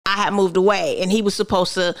I had moved away, and he was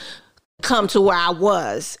supposed to come to where I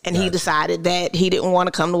was, and he decided that he didn't want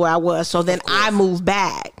to come to where I was. So then I moved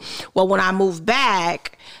back. Well, when I moved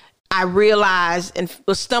back, I realized and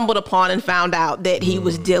was stumbled upon and found out that he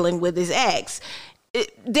was dealing with his ex.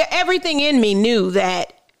 Everything in me knew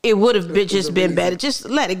that it would have just been better. Just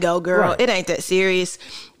let it go, girl. Right. It ain't that serious.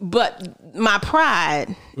 But my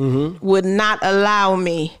pride would not allow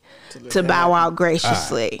me to bow out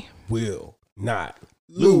graciously. I will not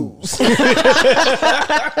lose.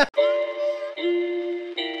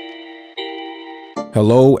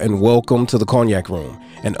 Hello and welcome to the Cognac Room,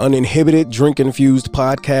 an uninhibited, drink-infused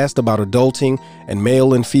podcast about adulting and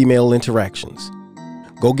male and female interactions.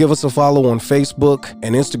 Go give us a follow on Facebook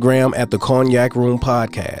and Instagram at the Cognac Room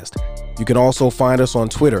Podcast. You can also find us on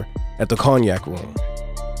Twitter at the Cognac Room.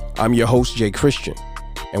 I'm your host, Jay Christian,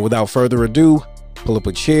 and without further ado, pull up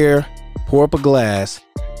a chair, pour up a glass,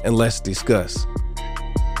 and let's discuss.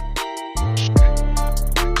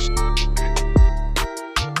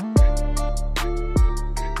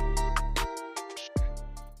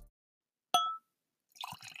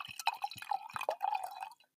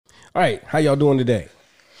 All right, how y'all doing today?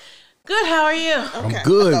 Good, how are you? Okay. I'm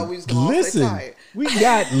good. Listen, we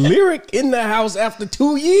got Lyric in the house after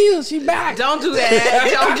 2 years. She back. Don't do that.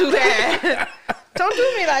 Don't do that. Don't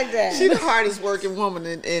do me like that. She's the hardest working woman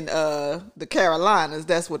in the Carolinas.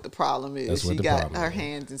 That's what the problem is. She got her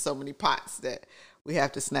hands in so many pots that we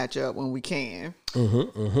have to snatch up when we can.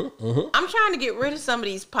 I'm trying to get rid of some of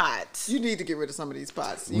these pots. You need to get rid of some of these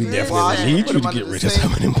pots. We definitely need you to get rid of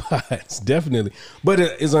some of them pots. Definitely. But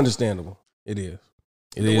it's understandable. It is.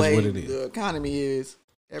 It is what it is. The economy is.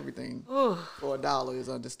 Everything for $1 is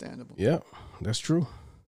understandable. Yeah, that's true.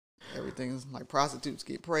 Everything is like prostitutes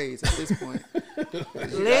get praised at this point.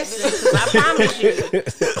 Listen, I promise you,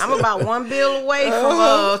 I'm about one bill away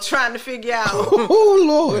from trying to figure out. Oh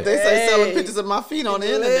Lord! What they say, selling pictures of my feet on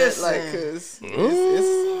the internet, like, cause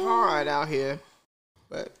it's hard out here.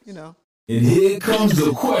 But you know. And here comes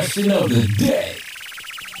the question of the day.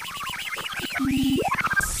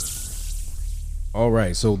 All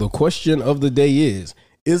right, so the question of the day is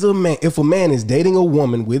if a man is dating a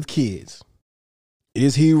woman with kids,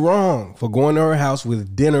 is he wrong for going to her house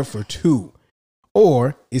with dinner for two?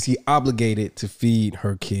 Or is he obligated to feed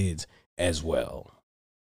her kids as well?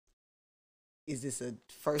 Is this a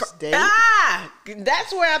first date?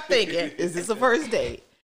 That's where I'm thinking. Is this a first date?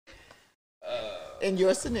 In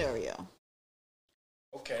your scenario.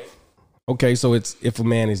 Okay, so it's if a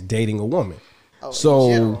man is dating a woman.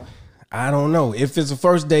 So I don't know. If it's a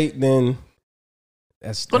first date, then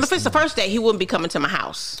that's well, if it's the first date, he wouldn't be coming to my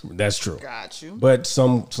house. That's true. Got you. But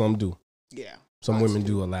some do. Yeah. Some women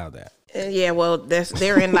do allow that. Yeah, well,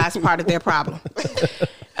 therein lies part of their problem.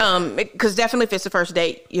 Because definitely if it's the first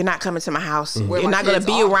date, you're not coming to my house. You're not going to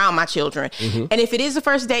be around my children. And if it is the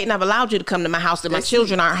first date and I've allowed you to come to my house, then my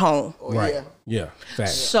children aren't home. Right. Yeah.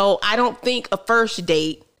 Facts. So I don't think a first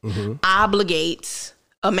date obligates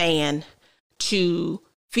a man to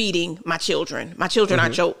feeding my children. My children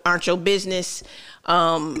aren't your business. You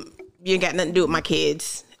ain't got nothing to do with my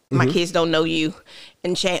kids. My kids don't know you.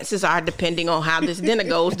 And chances are, depending on how this dinner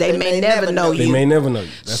goes, they may never know you. They may never know you.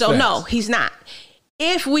 That's so facts. No, he's not.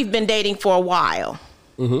 If we've been dating for a while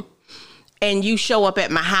and you show up at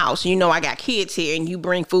my house, you know I got kids here, and you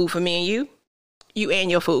bring food for me and you and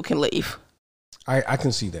your food can leave. I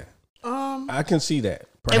can see that. I can see that.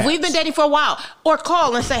 Perhaps. If we've been dating for a while, or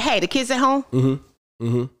call and say, hey, the kids at home?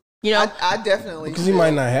 You know? I definitely. Because he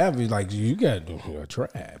might not have it. Like, you got to do a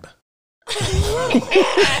tribe.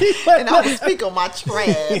 And I would speak on my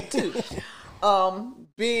tribe, too.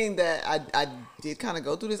 Being that I did kind of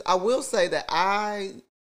go through this, I will say that I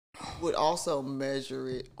would also measure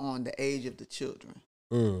it on the age of the children.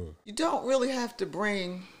 You don't really have to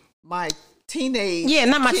bring my teenage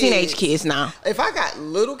not my teenage kids now. If I got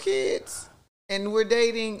little kids and we're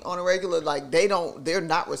dating on a regular, like they're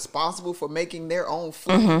not responsible for making their own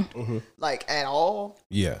food, like at all.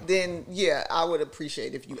 Yeah. Then I would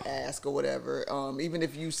appreciate if you ask or whatever. Even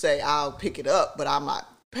if you say I'll pick it up, but I'm not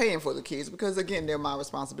paying for the kids because again they're my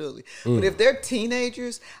responsibility. But if they're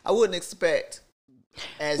teenagers, I wouldn't expect.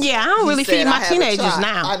 I don't really feed my teenagers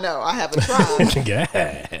now. I know I have a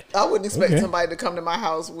tribe. I wouldn't expect somebody to come to my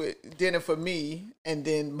house with dinner for me and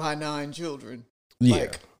then my 9 children.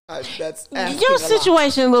 Like, that's your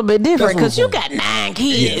situation a little bit different because you got 9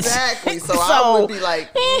 kids. Exactly. So I would be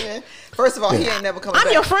like, first of all, he ain't never coming back.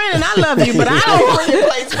 I'm your friend and I love you, but I don't bring your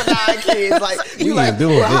plates for 9 kids. Like you like,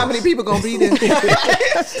 well, how many people gonna be there?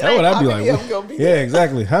 That's what I'd be like.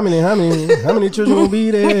 Exactly. How many children gonna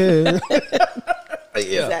be there?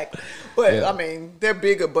 Exactly. But I mean, they're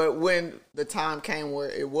bigger. But when the time came where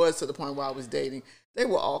it was to the point where I was dating, they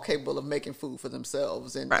were all capable of making food for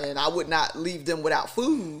themselves, and I would not leave them without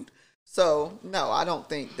food. So no, I don't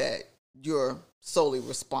think that you're solely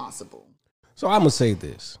responsible. So I'm gonna say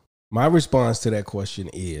this. My response to that question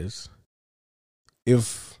is,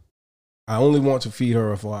 if I only want to feed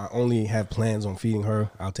her, if I only have plans on feeding her,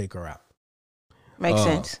 I'll take her out. Makes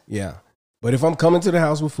sense. Yeah. But if I'm coming to the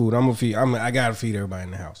house with food, I'm gonna feed. I gotta feed everybody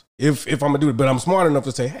in the house. If I'm gonna do it, but I'm smart enough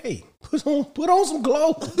to say, "Hey, put on some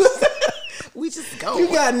clothes." We just go. You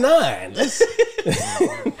got 9.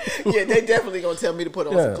 Yeah, they definitely gonna tell me to put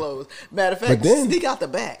on some clothes. Matter of fact, sneak out the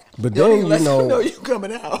back. But then let them know you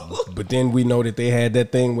coming out. But then we know that they had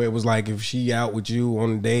that thing where it was like, if she out with you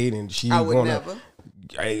on a date and she never.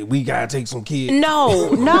 Hey, we gotta take some kids.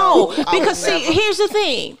 No, because see, here's the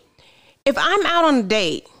thing: if I'm out on a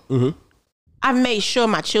date. Mm-hmm. I've made sure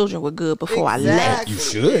my children were good before I left. You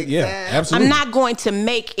should, yeah, absolutely. I'm not going to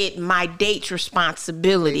make it my date's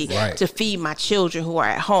responsibility to feed my children who are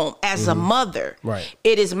at home. As a mother,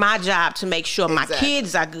 it is my job to make sure my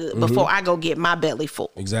kids are good before I go get my belly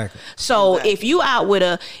full. Exactly. So if you out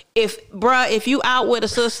with if you out with a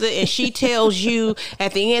sister and she tells you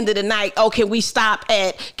at the end of the night, oh, can we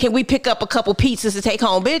pick up a couple pizzas to take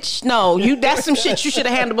home? Bitch, no, that's some shit you should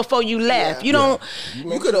have handled before you left. You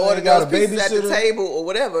could have ordered those pizzas at the table or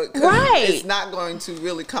whatever. Right. It's not going to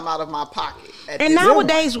really come out of my pocket. And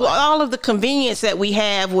nowadays, with all of the convenience that we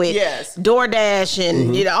have with DoorDash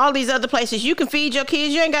and all these other places, you can feed your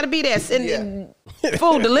kids. You ain't got to be there sending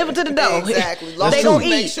food delivered to the door. Exactly. They gonna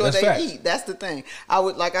make sure they eat. That's the thing. I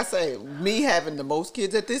would, like I say, me having the most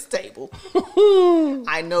kids at this table,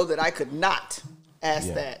 I know that I could not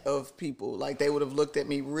ask that of people. Like, they would have looked at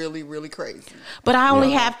me really, really crazy. But I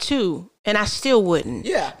only have 2, and I still wouldn't.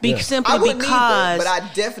 Simply I wouldn't because either, but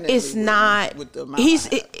I definitely it's not. With the amount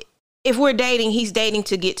if we're dating, he's dating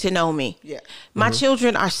to get to know me. Yeah. My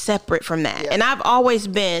children are separate from that, and I've always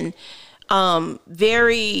been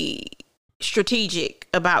very strategic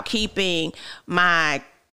about keeping my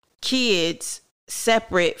kids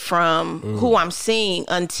separate from who I'm seeing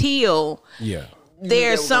until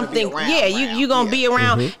there's something. You're gonna be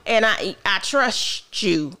around, and I trust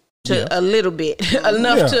you to a little bit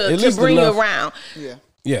enough to bring you around.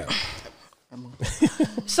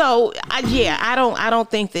 So I don't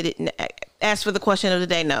think that it. As for the question of the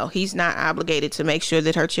day, no, he's not obligated to make sure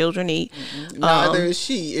that her children eat. Neither is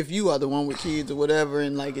she. If you are the one with kids or whatever,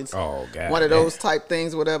 and like it's one of those type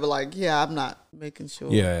things, whatever. Like, I'm not making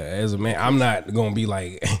sure. Yeah, as a man, I'm not gonna be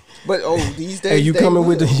like. But these days, hey, you coming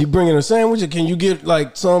with you bringing a sandwich? Or can you get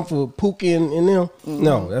like some for Pookie and them?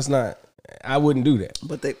 No, that's not. I wouldn't do that.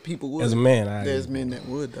 But people would. As a man, there's men that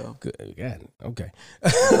would though. Good God, okay.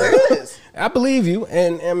 There it is. I believe you,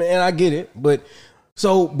 and I get it, but.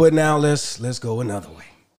 But now let's go another way.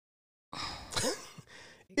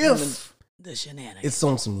 If the shenanigans, it's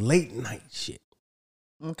on some late night shit,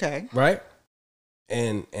 okay, right?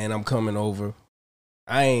 And I'm coming over.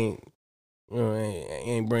 I'm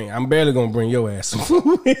barely gonna bring your ass some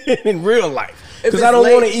food in real life because I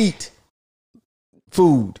don't want to eat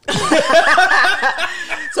food.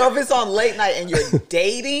 So if it's on late night and you're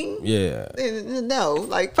dating, no,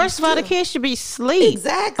 like first of all, the kids should be asleep.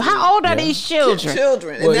 Exactly. How old are these children?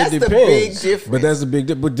 And that's the big difference. But that's the big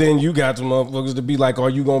difference. But then you got some motherfuckers to be like, are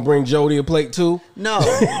you gonna bring Jody a plate too? No,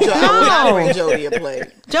 I will not bring Jody a plate.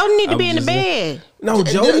 Jody need to be in the bed. No,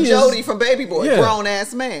 Jody from Baby Boy, grown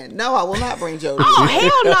ass man. No, I will not bring Jody. Oh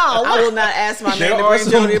hell no! I will not ask my man to bring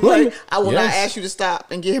Jody a plate. I will not ask you to stop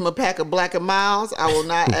and get him a pack of Black and Milds. I will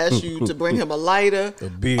not ask you to bring him a lighter, a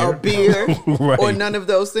beer, right. Or none of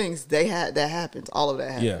those things. That happens. All of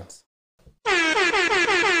that happens.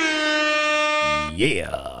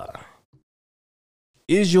 Yeah.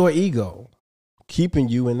 Is your ego keeping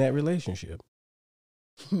you in that relationship?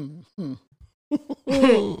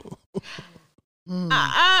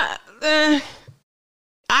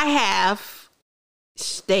 I have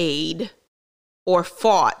stayed or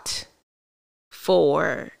fought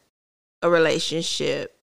for a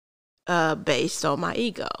relationship based on my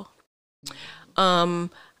ego.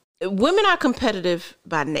 Women are competitive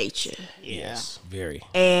by nature. Yes, very.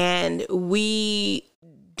 And we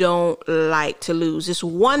don't like to lose. It's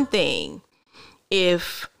one thing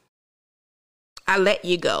if I let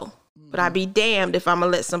you go, but I'd be damned if I'm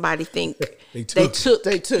gonna let somebody think they took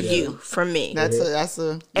you from me.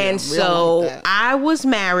 So I was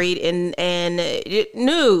married and it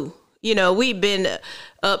knew, we've been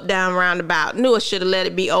up, down, roundabout. Knew I should have let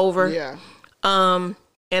it be over. Yeah. And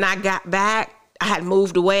I got back. I had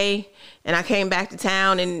moved away and I came back to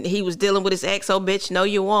town and he was dealing with his ex. Oh, bitch, no,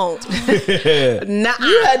 you won't. Nah,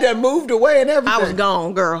 you had that moved away and everything. I was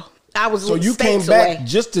gone, girl. I was so you came back away.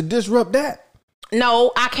 Just to disrupt that?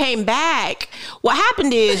 No, I came back. What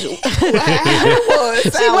happened is, what happened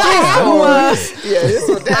was, yeah, this is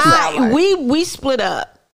what that sound like. We split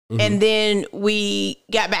up, and then we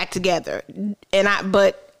got back together.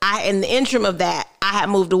 But in the interim of that, I had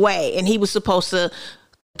moved away, and he was supposed to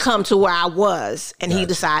come to where I was, and he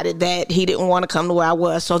decided that he didn't want to come to where I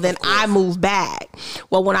was. So then I moved back.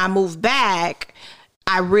 Well, when I moved back,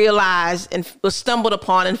 I realized and was stumbled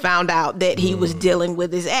upon and found out that he was dealing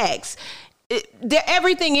with his ex.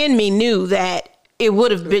 Everything in me knew that it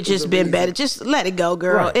would have just been better. Just let it go,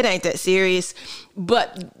 girl. Right. It ain't that serious.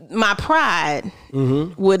 But my pride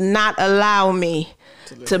would not allow me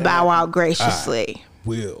to bow out graciously. I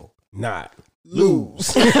will not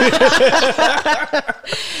lose.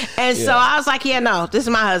 And so I was like, yeah, no, this is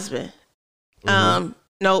my husband.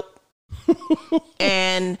 Nope.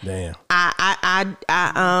 And damn. I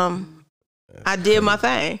did my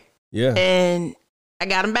thing. Yeah. And I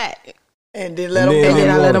got him back. And then let him go. And then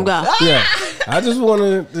I let him go. Yeah. I just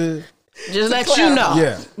wanted to just let you know.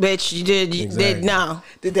 Yeah. Bitch, you did no.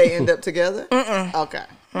 Did they end up together? Okay.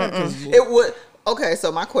 It would. Okay,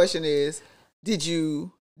 so my question is, did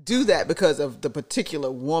you do that because of the particular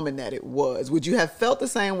woman that it was? Would you have felt the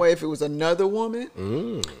same way if it was another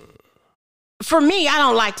woman? For me, I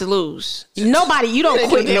don't like to lose. Nobody, you don't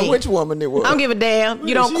quit me. Know which woman it was. I don't give a damn.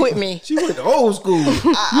 You don't quit me. She went to old school.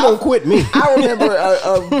 You don't quit me. I remember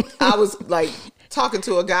I was like talking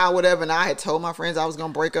to a guy or whatever, and I had told my friends I was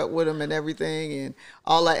gonna break up with him and everything and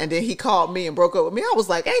all that, and then he called me and broke up with me. I was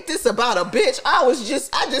like, ain't this about a bitch? I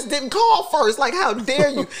just didn't call first. Like, how dare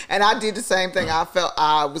you? And I did the same thing. I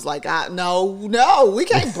was like, no, we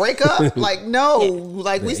can't break up. Like, no,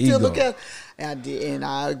 like we still look at. And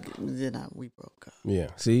I did, and we broke up. Yeah,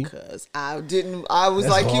 see, because I was That's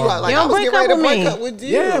like hard. you. I was getting ready to break up with you.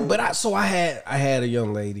 Yeah, but I had a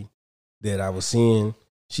young lady that I was seeing.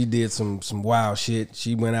 She did some wild shit.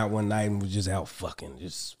 She went out one night and was just out fucking.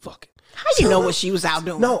 How you know what she was out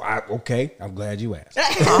doing? No, okay. I'm glad you asked.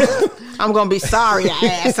 I'm gonna be sorry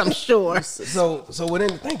I asked. I'm sure. So what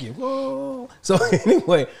ended? Thank you. Whoa. So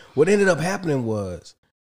anyway, what ended up happening was,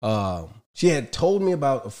 she had told me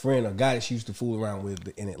about a guy that she used to fool around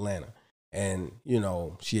with in Atlanta, and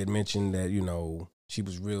she had mentioned that she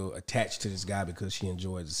was real attached to this guy because she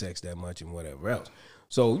enjoyed the sex that much and whatever else.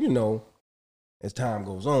 So as time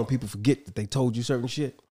goes on, people forget that they told you certain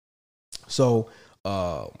shit. So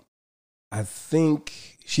I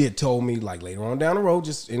think she had told me like later on down the road,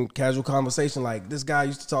 just in casual conversation, like this guy I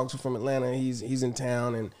used to talk to from Atlanta, he's in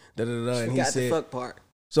town and da da da. And he said, the fuck part.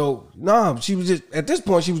 So she was just at this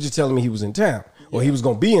point she was just telling me he was in town or he was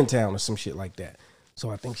gonna be in town or some shit like that. So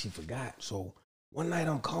I think she forgot. So one night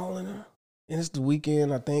I'm calling her and it's the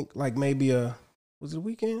weekend. I think like maybe was it the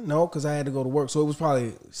weekend? No, because I had to go to work. So it was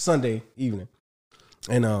probably Sunday evening.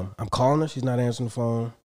 And I'm calling her. She's not answering the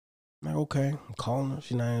phone. I'm like, okay. I'm calling her.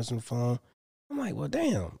 She's not answering the phone. I'm like, well,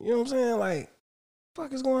 damn. You know what I'm saying? Like,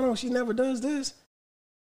 fuck is going on? She never does this.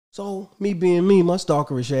 So me being me, my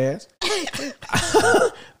stalkerish ass,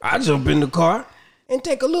 I jump in the car and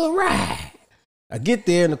take a little ride. I get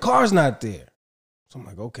there and the car's not there. So I'm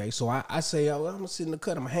like, okay. So I say, I'm going to sit in the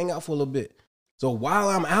cut. I'm going to hang out for a little bit. So while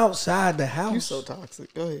I'm outside the house. You so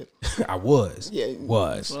toxic. Go ahead. I was. Yeah.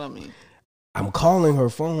 Was. That's what I mean. I'm calling her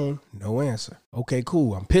phone, no answer. Okay,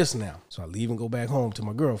 cool. I'm pissed now. So I leave and go back home to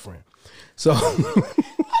my girlfriend. So I knew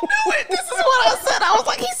it. This is what I said. I was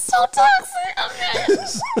like, he's so toxic. Okay.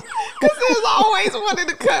 Because there's always one in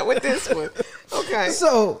the cut with this one. Okay.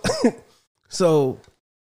 So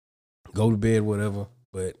go to bed, whatever.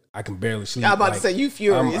 But I can barely sleep. I'm about to say, you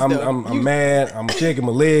furious. I'm mad. I'm shaking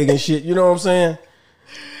my leg and shit. You know what I'm saying?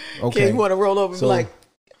 Okay. You want to roll over and be like,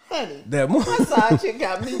 honey, my side chick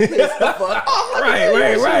got me pissed the fuck off.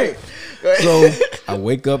 Right. So I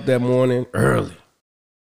wake up that morning early.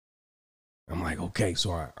 I'm like, okay,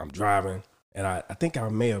 so I'm driving, and I think I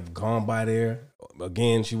may have gone by there.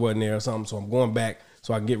 Again, she wasn't there or something, so I'm going back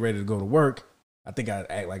so I can get ready to go to work. I think I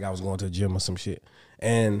act like I was going to the gym or some shit.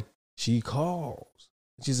 And she calls.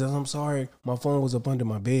 She says, I'm sorry, my phone was up under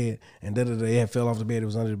my bed, and da-da-da, it fell off the bed, it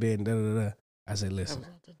was under the bed, and da-da-da. I said, listen.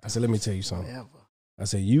 I said, let me tell you something. I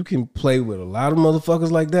said, you can play with a lot of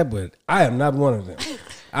motherfuckers like that, but I am not one of them.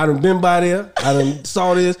 I done been by there. I done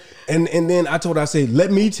saw this. And then I told her, I said,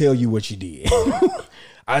 let me tell you what you did.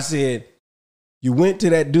 I said, you went to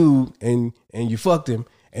that dude and you fucked him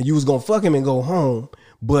and you was going to fuck him and go home.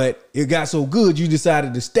 But it got so good, you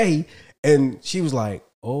decided to stay. And she was like,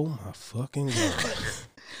 oh my fucking God.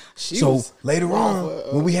 So later on,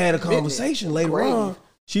 when we had a conversation later on,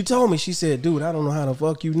 she told me, she said, dude, I don't know how the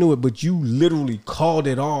fuck you knew it, but you literally called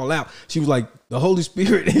it all out. She was like, the Holy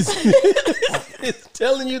Spirit is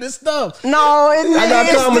telling you this stuff. No,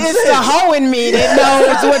 it's the hoe in me that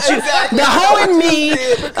knows what you. The hoe in me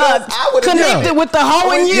connected with the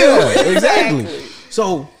hoe in you. Yeah, exactly.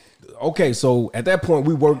 So, okay, so at that point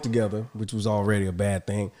we worked together, which was already a bad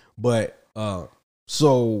thing. But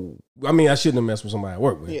so I mean, I shouldn't have messed with somebody I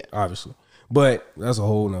work with, obviously. But that's a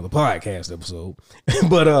whole nother podcast episode.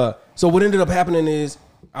 But so what ended up happening is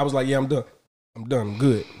I was like, yeah, I'm done. I'm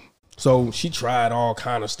good. So she tried all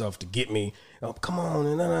kind of stuff to get me. Oh, come on,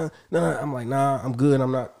 and I'm like, nah, I'm good.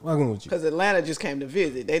 I'm not fucking with you. Because Atlanta just came to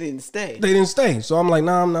visit. They didn't stay. So I'm like,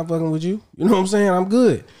 nah, I'm not fucking with you. You know what I'm saying? I'm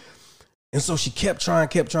good. And so she kept trying.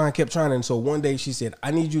 And so one day she said,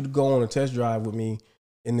 I need you to go on a test drive with me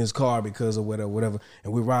in this car because of whatever.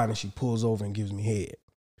 And we're riding, and she pulls over and gives me head.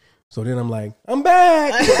 So then I'm like, I'm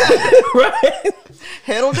back. Right?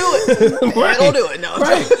 Head'll do it. Right. Head'll do it. No.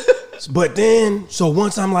 Right. But then, so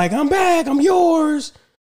once I'm like, I'm back, I'm yours.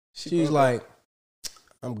 She's like,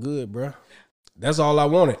 I'm good, bro. That's all I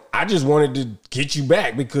wanted. I just wanted to get you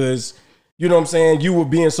back because, you know what I'm saying, you were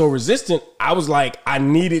being so resistant. I was like, I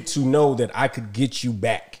needed to know that I could get you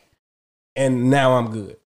back. And now I'm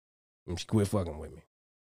good. And she quit fucking with me.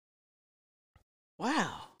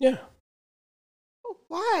 Wow. Yeah.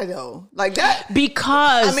 Why though? Like that?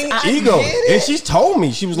 Because I mean, ego. And she's told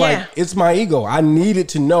me, she was like, it's my ego. I needed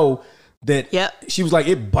to know that. Yep. She was like,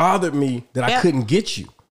 it bothered me that I couldn't get you.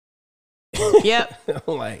 Yep.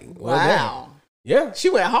 I'm like, well, wow. Yeah. She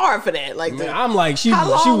went hard for that. Like, I'm like, she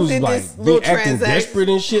was like acting desperate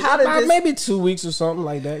and shit. Maybe 2 weeks or something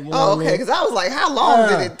like that. You know okay. Because I was like, how long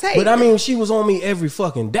did it take? But I mean, she was on me every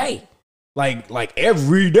fucking day. Like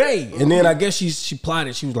every day. Mm-hmm. And then I guess she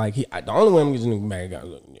plotted. She was like, the only way I'm getting this nigga back,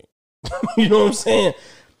 you know what I'm saying?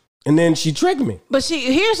 And then she tricked me. But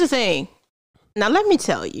here's the thing. Now, let me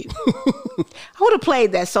tell you. I would have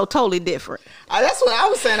played that so totally different. That's what I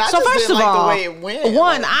was saying. I just didn't like the way it went.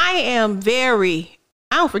 One, I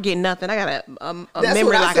don't forget nothing. I got a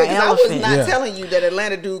memory like an elephant. I was not telling you that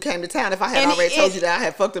Atlanta dude came to town if I had already told you that I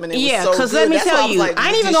had fucked him and it was so good. Because let me tell you, I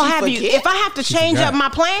ain't even going to have you. If I have to change up my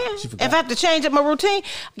plan, if I have to change up my routine,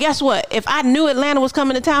 guess what? If I knew Atlanta was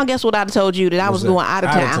coming to town, guess what I'd have told you? That I was going out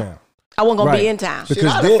of town. I wasn't going to be in town.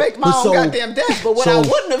 I'd have faked my own goddamn death. But what I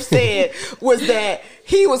wouldn't have said was that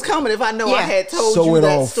he was coming if I know I had told you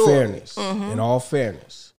that story. In all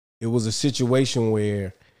fairness, it was a situation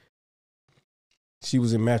where she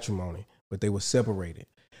was in matrimony, but they were separated.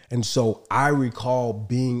 And so I recall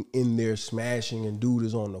being in there smashing and dude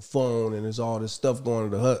is on the phone and there's all this stuff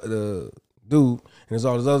going on to the dude and there's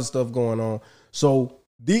all this other stuff going on. So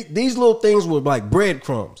these little things were like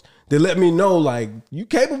breadcrumbs. They let me know, like, you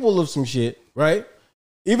capable of some shit, right?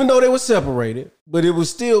 Even though they were separated, but it was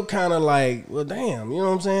still kind of like, well, damn, you know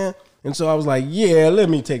what I'm saying? And so I was like, yeah, let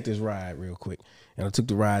me take this ride real quick. And I took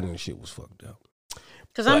the ride and the shit was fucked up.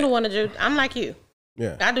 Because I'm the one to do, I'm like you.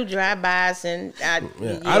 Yeah. I do drive-bys and I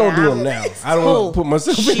don't do them now. I don't want to put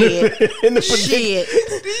myself in the position.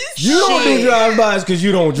 You don't do drive-bys because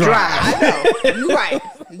you don't drive. I know. You're right.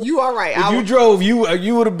 You are right. If you drove, you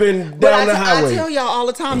would have been down the highway. I tell y'all all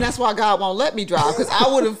the time, that's why God won't let me drive, because I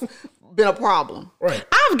would have been a problem. Right.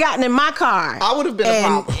 I've gotten in my car. I would have been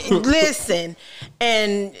a problem. Listen,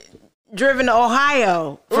 and driven to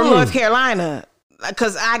Ohio from North Carolina.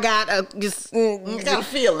 Because I got a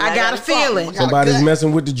feeling. I got a feeling. Somebody's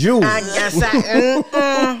messing with the jewels. I guess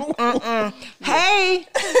Hey,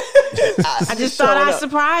 I just thought I'd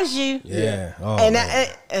surprise you. Yeah. Oh,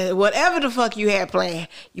 and whatever the fuck you had planned,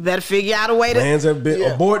 you better figure out a way to. Plans have been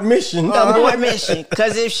abort mission. Abort mission.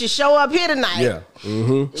 Because if she show up here tonight,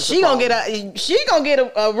 she gonna get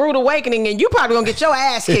a rude awakening, and you probably gonna get your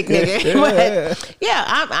ass kicked, nigga.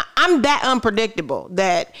 But I'm that unpredictable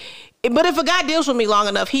that. But if a guy deals with me long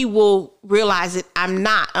enough, he will realize that I'm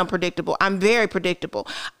not unpredictable. I'm very predictable.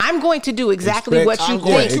 I'm going to do exactly what you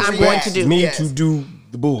think I'm going to do. Me to do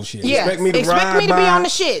the bullshit. Yeah. Expect me to be on the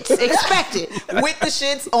shits. Expect it. With the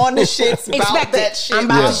shits, on the shits, about that shit. I'm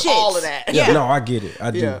about the shits. All of that. Yeah. No, I get it. I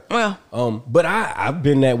do. Well, but I've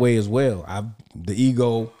been that way as well. The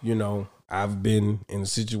ego, you know, I've been in a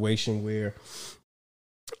situation where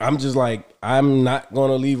I'm just like, I'm not going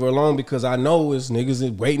to leave her alone because I know it's niggas is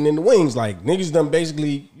waiting in the wings. Like, niggas done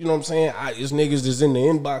basically, you know what I'm saying? It's niggas that's in the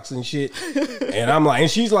inbox and shit. And I'm like, and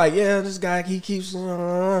she's like, yeah, this guy, he keeps,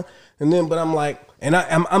 and then, but I'm like, and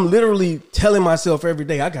I'm literally telling myself every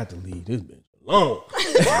day, I got to leave this bitch alone.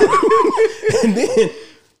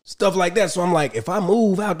 stuff like that. So I'm like, if I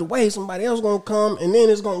move out the way, somebody else gonna come, and then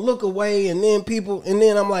it's gonna look away, and then people, and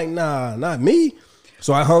then I'm like, nah, not me.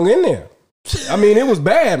 So I hung in there. I mean, it was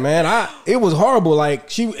bad, man. It was horrible. Like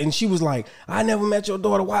she was like, I never met your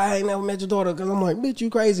daughter. Why I ain't never met your daughter? Because I'm like, bitch, you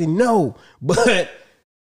crazy? No, but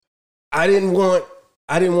I didn't want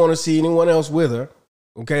to see anyone else with her.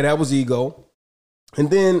 Okay, that was ego. And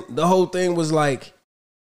then the whole thing was like,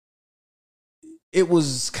 it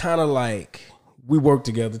was kind of like we worked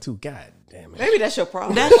together too. God damn it. Maybe that's your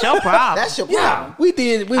problem. That's your problem. That's your problem. Yeah, we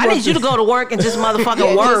did. I need you to go to work and just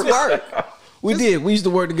motherfucking work. Just work. We did. We used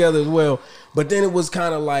to work together as well. But then it was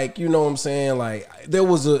kind of like, you know what I'm saying? Like I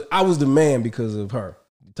was the man because of her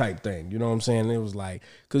type thing. You know what I'm saying? And it was like,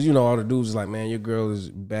 because, you know, all the dudes was like, man, your girl is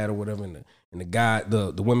bad or whatever. And the guy,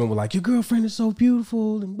 the women were like, your girlfriend is so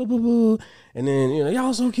beautiful and blah, blah, blah. And then, you know,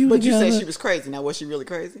 y'all so cute But together. you say she was crazy. Now, was she really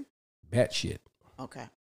crazy? Bat shit. Okay.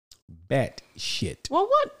 Bat shit. Well,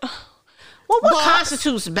 what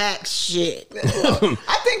constitutes bat shit?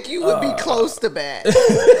 I think you would be close to bad.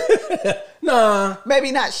 Nah.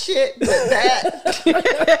 Maybe not shit, but bad.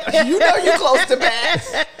 You know you close to bad.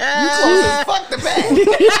 You close as fuck to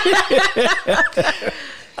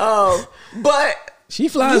bad. But She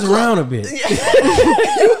flies around a bit.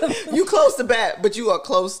 you close to bad, but you are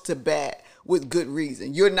close to bad with good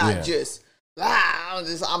reason. You're not just I'm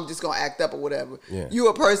just gonna act up or whatever. Yeah. You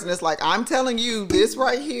a person that's like, I'm telling you, this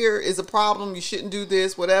right here is a problem. You shouldn't do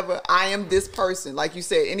this, whatever. I am this person. Like you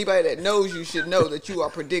said, anybody that knows you should know that you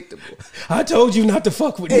are predictable. I told you not to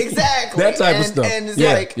fuck with me. Exactly. That type of stuff. And it's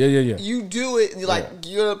like, yeah. you do it,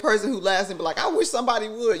 you're the person who laughs and be like, I wish somebody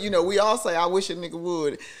would. You know, we all say, I wish a nigga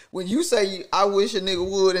would. When you say, I wish a nigga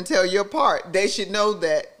would and tell your part, they should know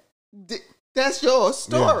that that's your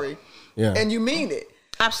story. Yeah. And you mean it.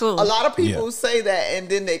 Absolutely. A lot of people say that and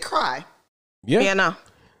then they cry. Yeah, no.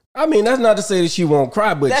 I mean, that's not to say that she won't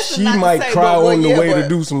cry, but That's she might cry on the way to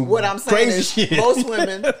do some what I'm saying crazy is shit. Most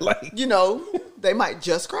women, you know, they might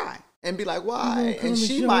just cry and be like, why? And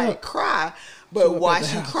she might cry, but while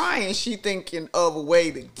she crying, she thinking of a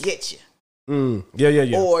way to get you.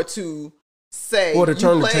 Yeah. Or to say, or to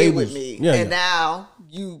turn you the played tables with me, and now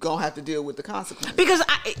you gonna have to deal with the consequences. Because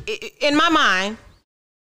in my mind,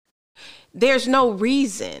 there's no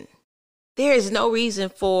reason. There is no reason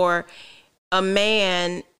for a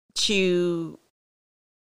man to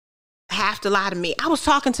have to lie to me. I was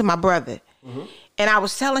talking to my brother and I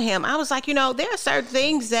was telling him, I was like, you know, there are certain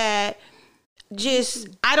things that just,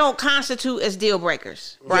 I don't constitute as deal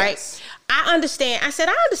breakers, right? Yes. I understand. I said,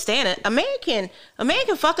 I understand it. A man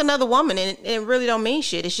can fuck another woman and it really don't mean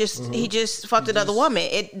shit. It's just, he just fucked another woman.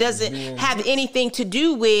 It doesn't have anything to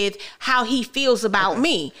do with how he feels about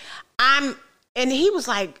me. And he was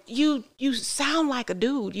like, you sound like a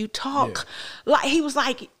dude. You talk like, he was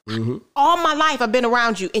like, all my life I've been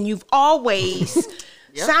around you and you've always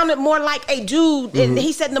sounded more like a dude. And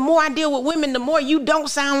he said, the more I deal with women, the more you don't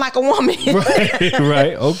sound like a woman.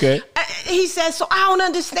 Right. Okay. He said, so I don't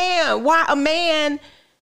understand why a man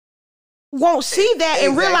won't see that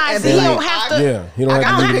and realize that he don't have to. Yeah, he don't I have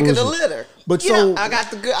got to the be pick of the bullshit. litter. But so I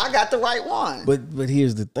got the right one. But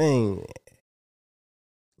here's the thing.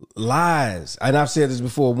 Lies, and I've said this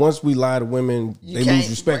before. Once we lie to women, they lose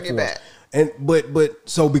respect for us. And but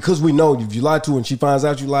so because we know if you lie to her and she finds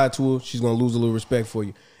out you lied to her, she's gonna lose a little respect for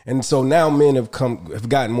you. And so now men have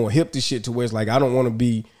gotten more hip to shit to where it's like, I don't want to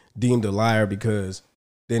be deemed a liar because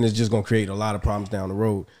then it's just gonna create a lot of problems down the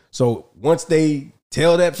road. So once they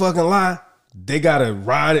tell that fucking lie, they gotta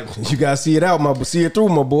ride it. You gotta see it out, see it through,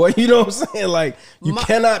 my boy. You know what I'm saying? Like you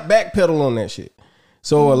cannot backpedal on that shit.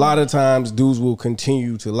 So a lot of times dudes will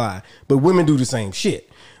continue to lie, but women do the same shit.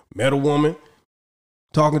 Met a woman,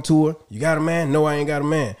 talking to her. You got a man? No, I ain't got a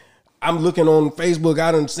man. I'm looking on Facebook.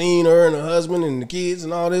 I done seen her and her husband and the kids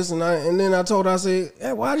and all this. And then I told her, I said,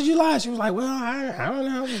 hey, why did you lie? She was like, well, I don't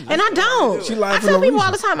know. And I don't. She lied I for tell no people reason.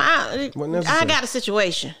 all the time, I got a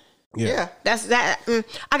situation. Yeah. That's that.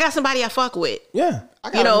 I got somebody I fuck with. Yeah. I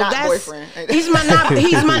got a not boyfriend. He's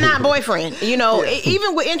my not boyfriend. You know,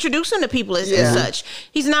 even with introducing to people and such,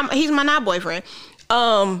 he's my not boyfriend.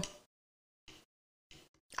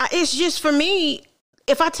 It's just for me.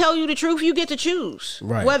 If I tell you the truth, you get to choose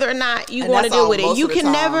whether or not you want to deal with it. You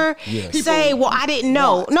can never say, "Well, I didn't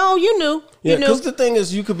know." No, you knew. Yeah, because the thing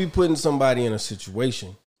is, you could be putting somebody in a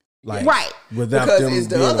situation. Like, without because them is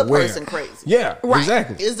the being other aware. person crazy? Yeah,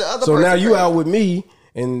 exactly. Is the other so person now you crazy? out with me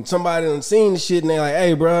and somebody done seen the shit and they like,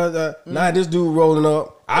 hey, bro, this dude rolling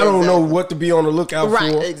up. I don't know what to be on the lookout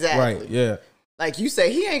for. Exactly. Right, yeah. Like you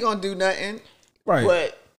say, he ain't gonna do nothing. Right.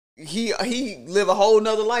 But he live a whole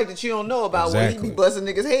nother life that you don't know about when he be busting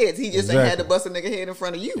niggas heads. He just ain't had to bust a nigga head in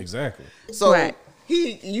front of you. Exactly. So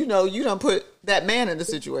you done put that man in the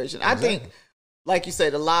situation. Exactly. I think, like you say,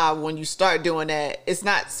 the lie, when you start doing that, it's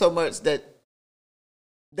not so much that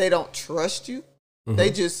they don't trust you. Mm-hmm. They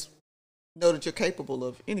just know that you're capable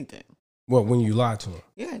of anything. Well, when you lie to them.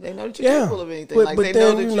 Yeah, they know that you're capable of anything. But they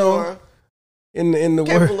then, know that you're in the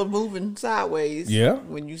capable of moving sideways. Yeah.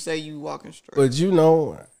 When you say you walking straight.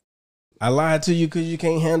 But I lied to you because you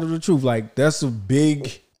can't handle the truth. Like, that's a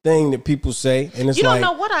big thing that people say, and it's you don't like,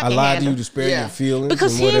 know what I lied handle. to you to spare your feelings.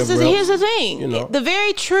 Because here's the thing: the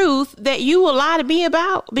very truth that you will lie to me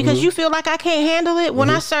about, because you feel like I can't handle it. When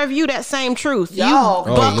I serve you that same truth, y'all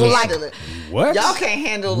buckle like it. What? Y'all can't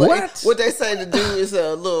handle what they say to do is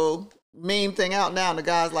a little meme thing out now. And the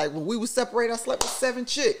guy's like, when we were separated, I slept with 7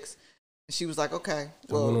 chicks. And she was like, okay,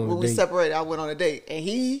 well, when we separated, I went on a date, and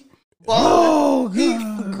he. About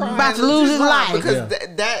to lose his life. Because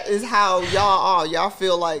that is how y'all are. Y'all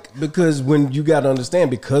feel like. Because when you got to understand,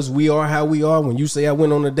 because we are how we are, when you say I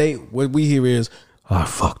went on a date, what we hear is, I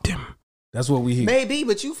fucked him. That's what we hear. Maybe,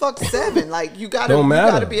 but you fucked 7. Like, you got to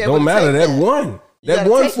be able Don't to matter. take That one. That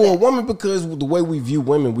one for a woman, because the way we view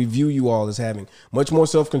women, we view you all as having much more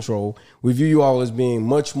self-control. We view you all as being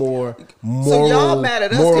much more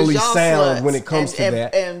morally sound when it comes to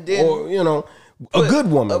that. And then, or, a good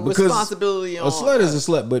woman, because responsibility on a slut is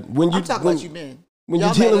a slut. But when I'm talking about you men, when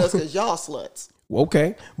y'all mad at us because y'all sluts.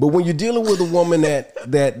 Okay, but when you're dealing with a woman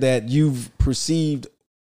that you've perceived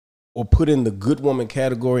or put in the good woman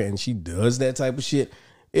category, and she does that type of shit,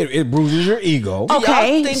 it bruises your ego.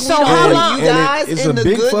 Okay, so how long you guys it's in a the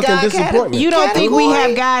big good fucking guy disappointment. You don't think we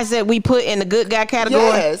have guys that we put in the good guy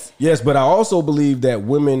category? Yes, but I also believe that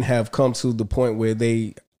women have come to the point where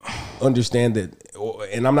they understand that.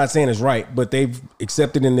 And I'm not saying it's right, but they've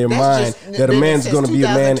accepted in their mind that a man's going to be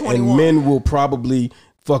a man, and men will probably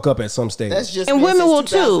fuck up at some stage. And women will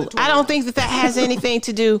too. I don't think that has anything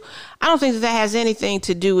to do. I don't think that has anything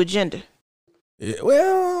to do with gender.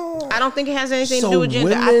 Well, I don't think it has anything to do with gender.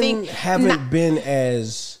 Women I think been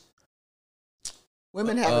as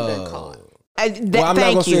women haven't been caught. I'm not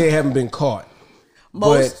going to say they haven't been caught.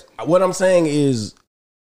 But what I'm saying is,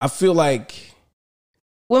 I feel like.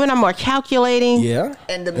 Women are more calculating. Yeah.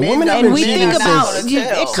 And the men, and we think about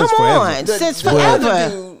since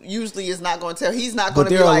forever. Usually is not going to tell. He's not going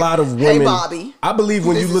to be like, there are a lot of women. Hey, Bobby. I believe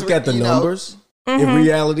when you look at the numbers, in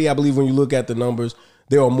reality, I believe when you look at the numbers,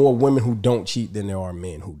 there are more women who don't cheat than there are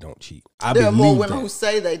men who don't cheat. There are more women who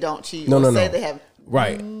say they don't cheat. No. Say they have.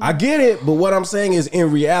 Right. I get it, but what I'm saying is,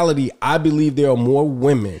 in reality, I believe there are more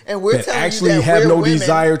women that actually have no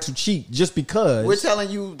desire to cheat just because. We're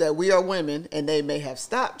telling you that we are women and they may have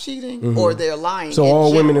stopped cheating or they're lying. So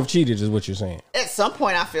all women have cheated is what you're saying. At some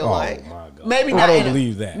point, I feel like. My God. Maybe not. I don't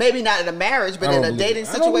believe that. Maybe not in a marriage, but in a dating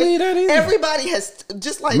situation. I don't believe that either. Everybody has,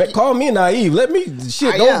 just like. Call me naive.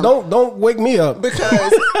 Don't wake me up.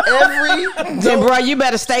 Because then, bro, you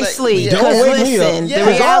better stay asleep. Don't wake me up.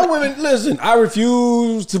 Because all women, listen, I refuse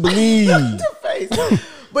to believe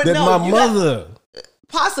but that my mother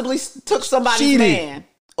possibly took somebody's man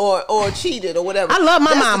or cheated or whatever. I love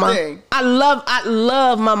my mama. I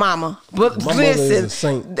love my mama. But my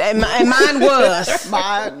listen, and mine was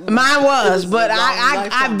mine was. But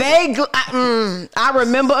I vaguely I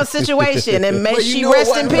remember a situation, and may she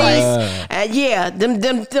rest in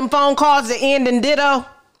peace. Them phone calls that end in ditto.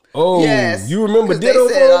 Oh, yes, you remember ditto?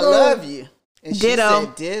 They said, I love you. And ditto. She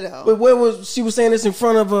said ditto. But where was she was saying this in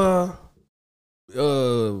front of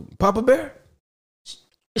Papa Bear?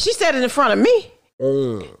 She said it in front of me.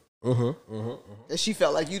 And she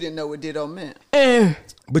felt like you didn't know what ditto meant.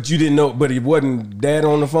 But you didn't know, but it wasn't Dad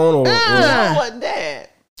on the phone? Or no, it wasn't Dad.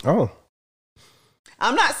 Oh.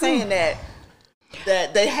 I'm not saying that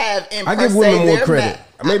they have I give women more credit.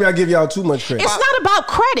 Maybe I give y'all too much credit. It's not about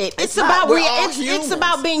credit. It's about it's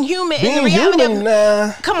about being human. And the reality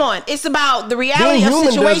come on, it's about the reality of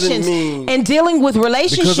situations and dealing with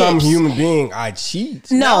relationships. Because I'm a human being, I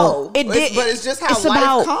cheat. No, but it's just how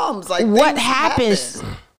life comes. Like what happens.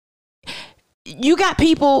 You got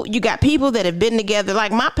people that have been together.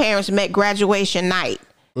 Like my parents met graduation night.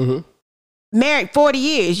 Married 40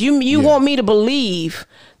 years. You want me to believe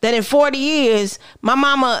that in 40 years, my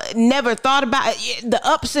mama never thought about the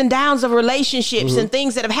ups and downs of relationships and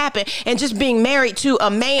things that have happened, and just being married to a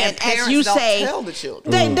man, as you say, tell the children.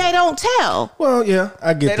 They don't tell. Well, yeah,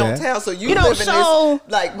 I get that. They don't tell. So you live in this,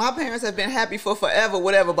 like my parents have been happy for forever,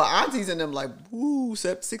 whatever. But aunties and them like, woo,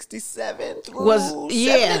 67 was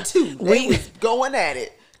 72. They was going at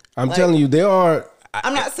it. I'm telling you,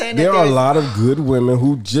 I'm not saying there are a lot of good women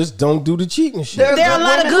who just don't do the cheating shit. There are a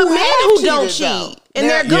lot of good men who don't cheat. And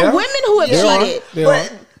there are good women who have cheated.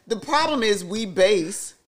 But the problem is we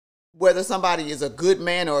base whether somebody is a good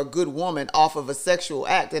man or a good woman off of a sexual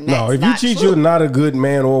act. And no, if you cheat, you're not a good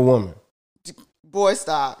man or woman. Boy,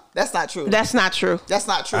 stop. That's not true. That's not true. That's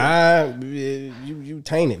not true. You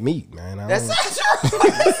tainted meat, man. That's not true.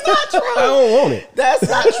 That's not true. I don't want it. That's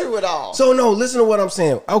not true at all. So no, listen to what I'm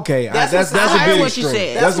saying. Okay, that's a bit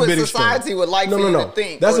extreme. That's what society would like for you to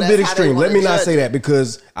think. That's a bit extreme. Let me not say that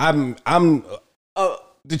because I'm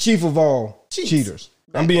the chief of all cheaters.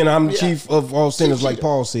 I'm the chief of all sinners, like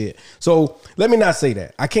Paul said. So let me not say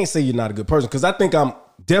that. I can't say you're not a good person because I think I'm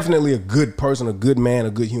definitely a good person, a good man,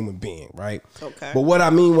 a good human being, right? Okay. But what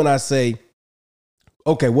I mean when I say,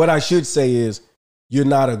 okay, what I should say is you're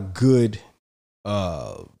not a good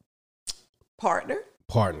partner.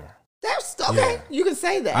 That's okay. Yeah. You can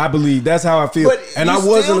say that. I believe that's how I feel. But and I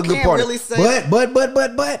wasn't a good partner. Really say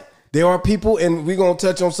but there are people, and we're gonna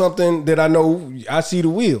touch on something that I know I see the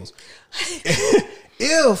wheels.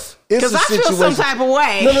 If it's a situation, I feel some type of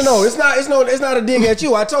way. No. It's not a dig at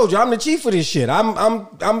you. I told you I'm the chief of this shit.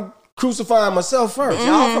 I'm crucifying myself first.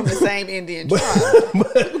 Y'all from the same Indian tribe.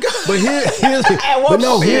 Here's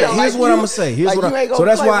what I'm gonna say. So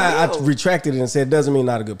that's why I retracted it and said it doesn't mean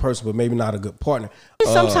not a good person, but maybe not a good partner.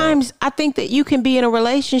 Sometimes I think that you can be in a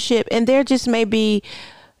relationship and there just may be.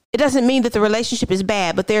 It doesn't mean that the relationship is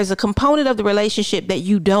bad, but there's a component of the relationship that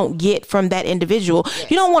you don't get from that individual.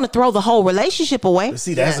 Yes. You don't want to throw the whole relationship away.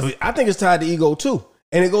 See, I think it's tied to ego too.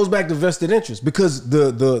 And it goes back to vested interest because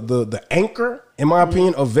the anchor, in my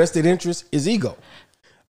opinion, of vested interest is ego.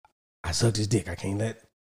 I sucked his dick. I can't let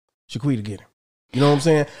Shaquita get him. You know what I'm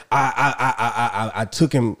saying? I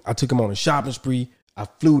took him on a shopping spree. I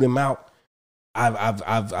flew him out. I've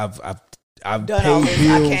done all this.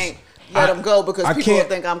 Bills. I can't let him go because people will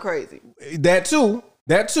think I'm crazy. That too.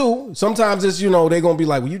 Sometimes it's, they're going to be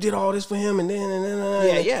like, well, you did all this for him and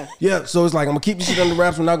then. Yeah. So it's like, I'm going to keep this shit under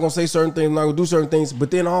wraps. We're not going to say certain things. I'm not going to do certain things.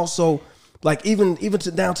 But then also, like, even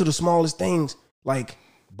down to the smallest things, like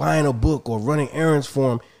buying a book or running errands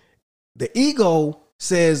for him. The ego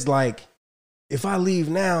says, like, if I leave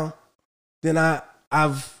now, then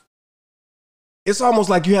it's almost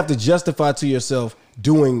like you have to justify to yourself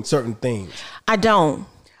doing certain things. I don't.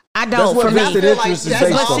 That's what vested interest is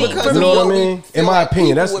based on. You know what I mean? In my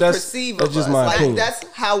opinion, that's just my opinion. That's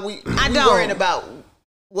how we worrying about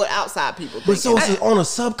what outside people think. But so it's on a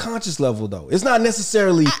subconscious level, though. It's not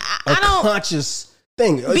necessarily a conscious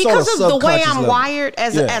thing. It's because on a of the way I'm level. wired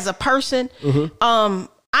as a person. Mm-hmm.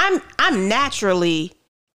 I'm naturally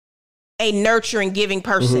a nurturing, giving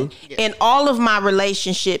person in all of my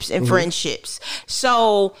relationships and friendships.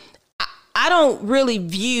 So I don't really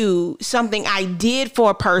view something I did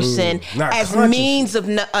for a person as means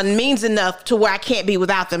enough to where I can't be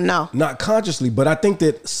without them. No, not consciously, but I think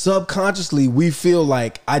that subconsciously we feel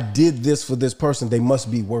like I did this for this person. They must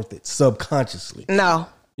be worth it. Subconsciously, no,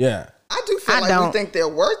 yeah, I do feel like we think they're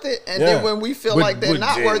worth it, and then when we feel like they're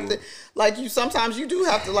not worth it, like sometimes you do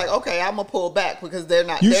have to okay, I'm gonna pull back because they're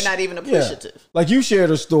not even appreciative. Yeah. Like you shared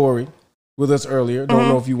a story with us earlier. Don't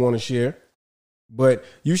know if you want to share. But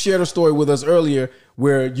you shared a story with us earlier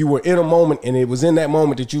where you were in a moment, and it was in that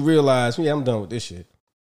moment that you realized, yeah, I'm done with this shit.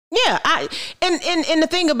 Yeah, and the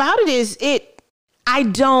thing about it is,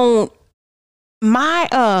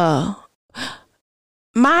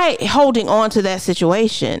 my holding on to that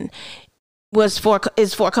situation is for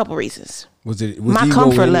a couple reasons. Was my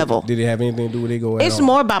comfort level? Did it have anything to do with ego? It's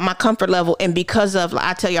more about my comfort level, and because of,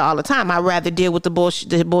 I tell you all the time, I rather deal with the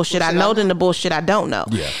bullshit I know than the bullshit I don't know.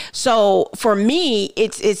 Yeah. So for me,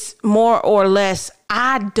 it's more or less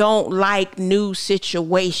I don't like new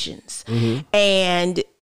situations, and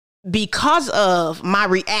because of my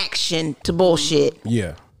reaction to bullshit,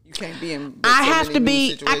 you can't be in. I have to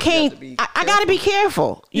be. I can't. I got to be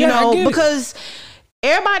careful, you know, because.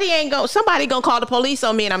 Somebody gonna call the police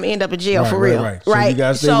on me and I'm gonna end up in jail for real. Right. So you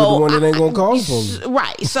guys stay with the one that ain't gonna call the police.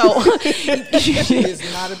 Right. So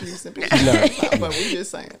it's not abusing people. But we just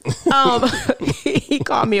saying. He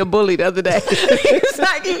called me a bully the other day. He's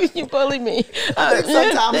like, you bully me.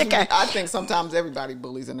 I think sometimes everybody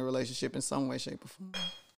bullies in a relationship in some way, shape, or form.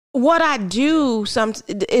 What I do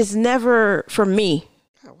is never for me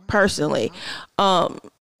personally.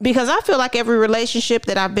 Because I feel like every relationship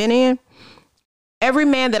that I've been in, every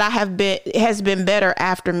man that I have been has been better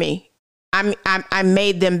after me. I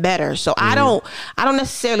made them better. So I don't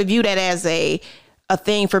necessarily view that as a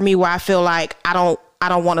thing for me where I feel like I don't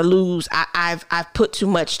want to lose. I've put too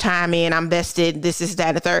much time in. I'm vested. This is that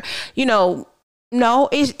and the third. No,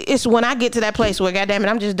 it's when I get to that place where goddamn it,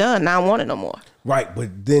 I'm just done. I don't want it no more. Right,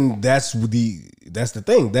 but then that's the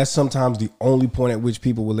thing. That's sometimes the only point at which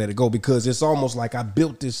people will let it go, because it's almost like I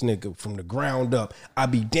built this nigga from the ground up. I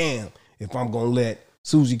be damned if I'm gonna let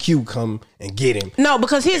Susie Q come and get him. No,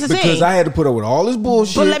 because here's the thing. Because I had to put up with all this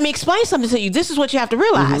bullshit. But let me explain something to you. This is what you have to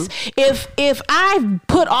realize. If I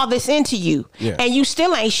put all this into you and you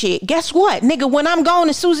still ain't shit, guess what, nigga? When I'm gone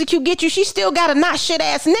and Susie Q get you, she still got a not shit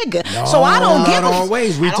ass nigga. No, so I don't give not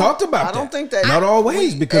always. We talked about that. I don't think that. Not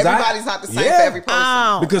always, because everybody's not the same for every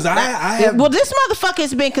person. Because I have. Well, this motherfucker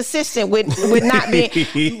has been consistent with not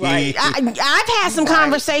being. Right. I've had some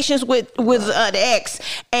conversations with the ex,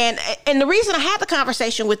 and the reason I had the conversation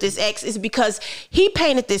with this ex is because he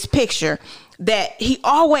painted this picture that he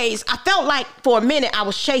always, I felt like for a minute I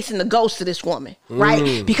was chasing the ghost of this woman,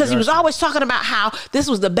 right? Because he was always talking about how this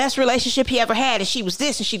was the best relationship he ever had, and she was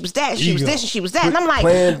this and she was that and she was this and she was that. And I'm like,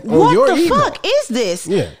 what the fuck is this?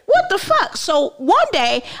 Yeah. What the fuck? So one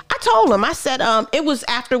day I told him, I said, it was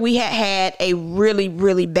after we had a really,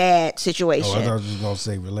 really bad situation. Oh, I thought you were going to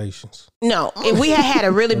say relations. No, we had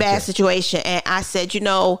a really bad situation, and I said,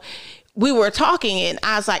 we were talking, and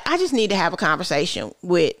I was like, I just need to have a conversation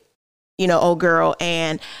with, old girl,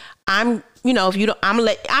 and I'm, if you don't, I'm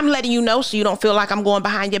letting you know so you don't feel like I'm going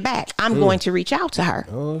behind your back. I'm going to reach out to her.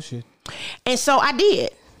 Oh shit! And so I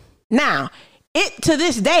did. Now, to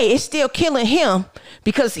this day, it's still killing him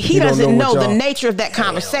because he doesn't know the nature of that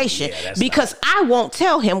conversation because I won't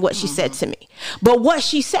tell him what she said to me. But what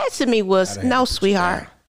she said to me was, no, sweetheart.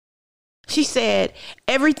 She said,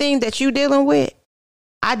 everything that you dealing with,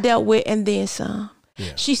 I dealt with and then some.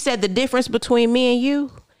 Yeah. She said the difference between me and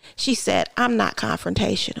you, she said, I'm not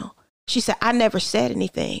confrontational. She said, I never said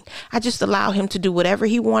anything. I just allowed him to do whatever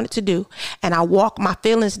he wanted to do. And I walked my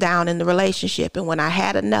feelings down in the relationship. And when I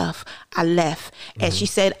had enough, I left. And she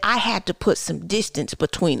said, I had to put some distance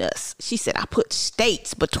between us. She said, I put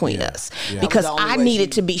states between us because I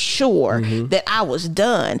needed to be sure that I was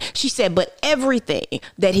done. She said, but everything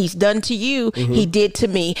that he's done to you, he did to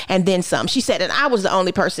me and then some. She said, and I was the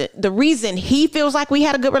only person. The reason he feels like we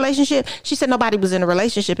had a good relationship, she said, nobody was in a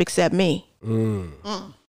relationship except me.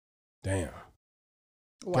 Damn.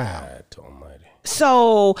 Wow. God almighty.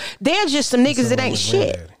 So they're just some niggas that ain't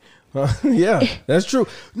shit. Yeah, that's true.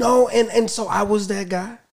 No, and so I was that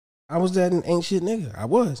guy. I was that ain't shit nigga. I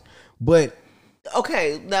was. But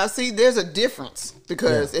okay, now see, there's a difference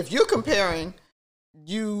because if you're comparing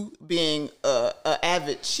you being a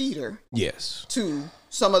avid cheater, to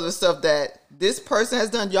some of the stuff that this person has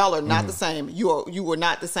done, y'all are not the same. You were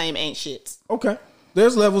not the same ain't shits. Okay.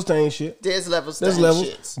 There's levels to ain't shit. There's levels to ain't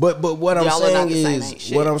shit. But what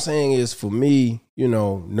I'm saying is for me,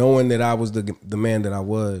 knowing that I was the man that I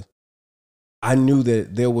was, I knew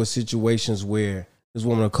that there were situations where this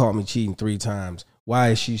woman caught me cheating 3 times.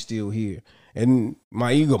 Why is she still here? And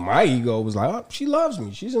my ego was like, oh, she loves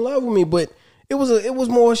me. She's in love with me. But it was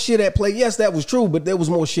more shit at play. Yes, that was true, but there was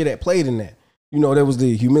more shit at play than that. There was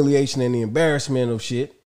the humiliation and the embarrassment of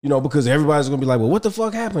shit. Because everybody's going to be like, well, what the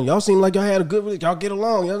fuck happened? Y'all seem like y'all had a good, y'all get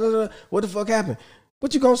along. What the fuck happened?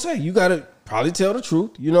 What you going to say? You got to probably tell the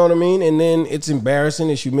truth. You know what I mean? And then it's embarrassing.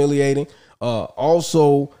 It's humiliating.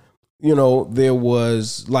 Also, there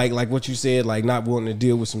was like what you said, like not wanting to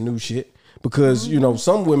deal with some new shit. Because,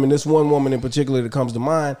 some women, this one woman in particular that comes to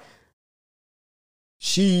mind,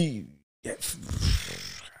 shit,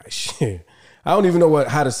 I don't even know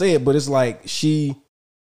how to say it, but it's like she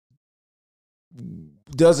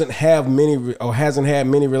doesn't have many or hasn't had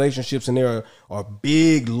many relationships, and there are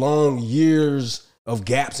big long years of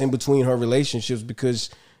gaps in between her relationships because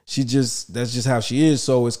that's just how she is.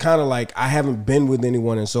 So it's kind of like I haven't been with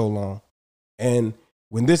anyone in so long, and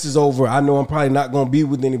when this is over, I know I'm probably not going to be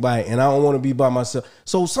with anybody, and I don't want to be by myself.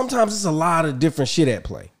 So sometimes it's a lot of different shit at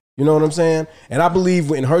play. You know what I'm saying? And I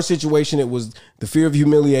believe in her situation, it was the fear of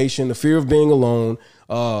humiliation, the fear of being alone,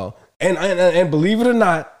 and believe it or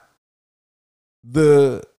not,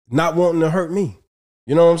 the not wanting to hurt me.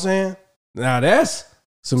 You know what I'm saying? Now that's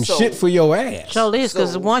some shit for your ass. So this,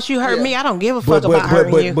 because once you hurt me, I don't give a fuck about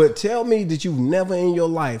hurting you. But tell me that you've never in your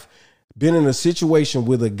life been in a situation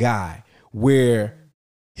with a guy where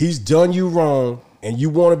he's done you wrong and you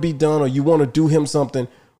want to be done or you want to do him something,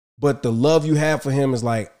 but the love you have for him is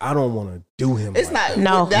like, I don't want to do him. It's like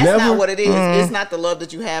not. No, that's not what it is. It's not the love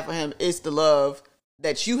that you have for him. It's the love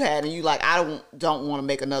that you had, and you like, I don't want to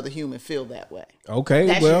make another human feel that way. Okay,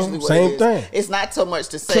 that's same thing. It's not so much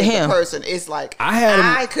to save the person. It's like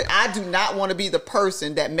I do not want to be the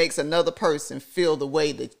person that makes another person feel the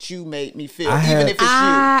way that you made me feel, even if it's you.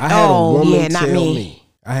 I had a woman tell me.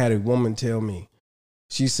 I had a woman tell me.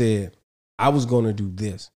 She said, I was going to do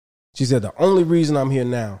this. She said, the only reason I'm here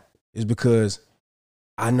now is because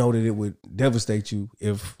I know that it would devastate you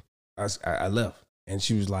if I left. And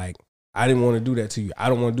she was like, I didn't want to do that to you. I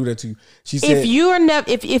don't want to do that to you. She said, if you're never,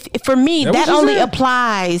 if for me, that only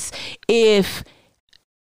applies if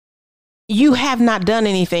you have not done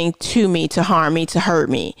anything to me, to harm me, to hurt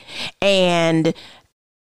me. And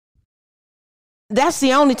that's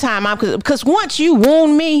the only time because once you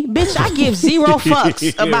wound me, bitch, I give zero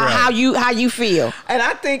fucks about right. how you feel. And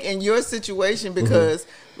I think in your situation, because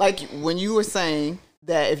like when you were saying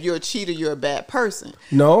that if you're a cheater, you're a bad person.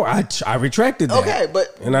 No, I retracted that. Okay,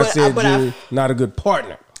 I said you're not a good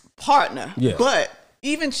partner. Yeah. But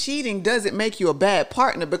even cheating doesn't make you a bad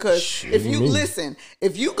partner, because if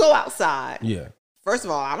you go outside, first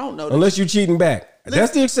of all, I don't know. Unless you're cheating back.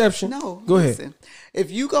 That's the exception. No, go ahead. If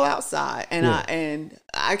you go outside and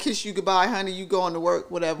I kiss you goodbye, honey, you going to work,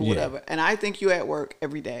 whatever, and I think you're at work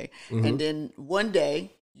every day, and then one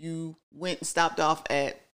day you went and stopped off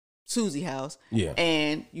at Susie's house,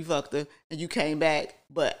 and you fucked her, and you came back,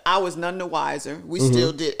 but I was none the wiser. We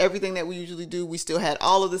still did everything that we usually do. We still had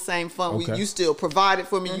all of the same fun. You still provided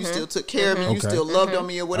for me. You still took care of me. You still loved on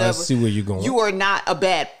me or whatever. I see where you're going. You are not a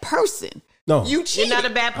bad person. No, you cheated. You're not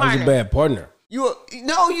a bad partner. I was a bad partner. You're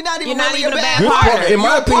not even a bad partner. In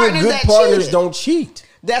my opinion, good partners don't cheat.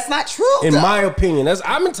 That's not true. In my opinion,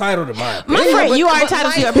 I'm entitled to my opinion. My friend, you are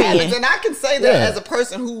entitled to your opinion, and I can say that as a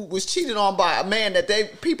person who was cheated on by a man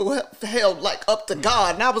that people held like up to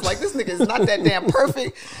God, and I was like, this nigga is not that damn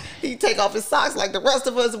perfect. He take off his socks like the rest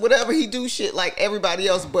of us, whatever. He do shit like everybody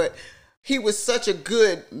else, but he was such a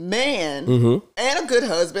good man and a good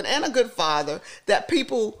husband and a good father that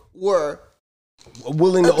people were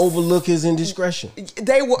willing to overlook his indiscretion.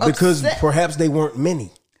 They were because upset. Perhaps they weren't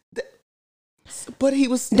many. But he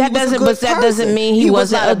was. That doesn't mean he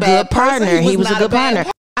wasn't a good partner. He was a good partner.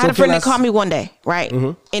 I had a friend that called me one day, right,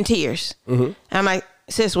 in tears, and I'm like,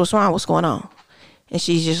 "Sis, what's wrong? What's going on?" And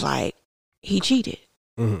she's just like, "He cheated,"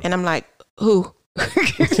 and I'm like, "Who?"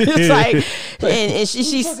 It's like, and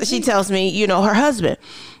she tells me, her husband,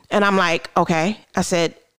 and I'm like, "Okay." I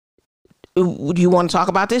said, do you want to talk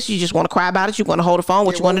about this? You just want to cry about it? You want to hold the phone?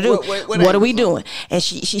 What you want to do? What are we doing? And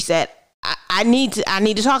she said, I need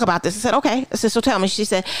to talk about this. I said, okay. I said, so tell me.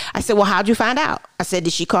 I said, well, how'd you find out? I said,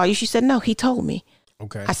 did she call you? She said, no, he told me.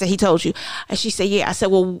 Okay. I said, he told you? And she said, yeah. I said,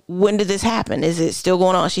 well, when did this happen? Is it still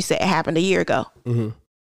going on? She said, it happened a year ago.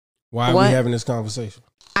 Why are we having this conversation?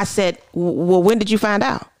 I said, well, when did you find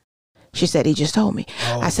out? She said, he just told me.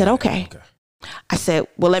 I said, okay. I said,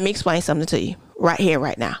 well, let me explain something to you right here,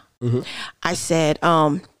 right now. I said,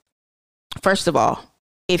 first of all,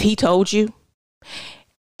 if he told you,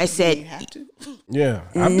 I said, yeah,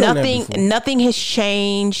 nothing has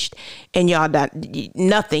changed, and y'all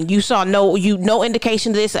nothing. You saw no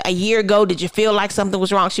indication of this a year ago. Did you feel like something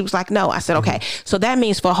was wrong? She was like, no. I said, okay. So that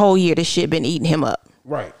means for a whole year, this shit been eating him up.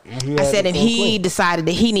 Right. I said, and he decided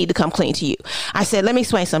that he needed to come clean to you. I said, let me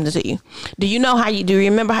explain something to you. Do you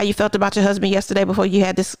remember how you felt about your husband yesterday before y'all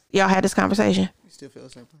had this conversation? You still feel the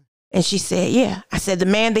same way? And she said, yeah. I said, the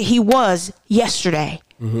man that he was yesterday,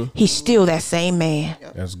 he's still that same man.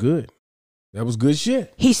 That's good. That was good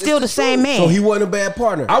shit. He's still the same man. So he wasn't a bad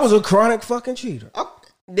partner. I was a chronic fucking cheater.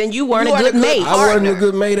 Then you weren't a good mate. I wasn't a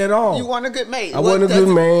good mate at all. You weren't a good mate. I wasn't a good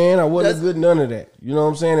man. I wasn't a good none of that. You know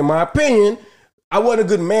what I'm saying? In my opinion, I wasn't a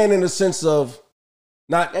good man in the sense of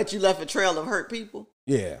not that you left a trail of hurt people.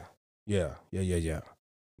 Yeah.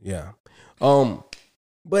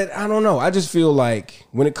 But I don't know. I just feel like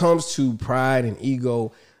when it comes to pride and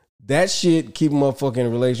ego, that shit keep a motherfucker in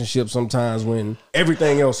a relationship sometimes when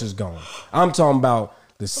everything else is gone. I'm talking about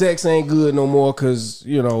the sex ain't good no more because,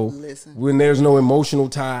 when there's no emotional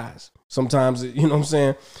ties. Sometimes, you know what I'm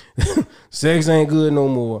saying? Sex ain't good no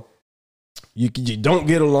more. You don't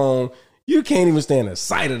get along. You can't even stand the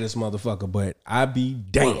sight of this motherfucker, but I be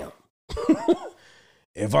damned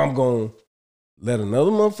if I'm going to let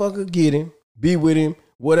another motherfucker get him, be with him,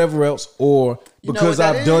 whatever else, or because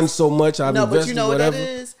I've done so much, I've invested but you know whatever. What that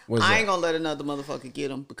is? I ain't gonna let another motherfucker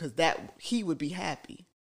get him because he would be happy.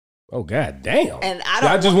 Oh god damn! And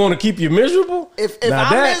I just want to keep you miserable. If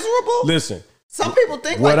I'm miserable, listen. Some people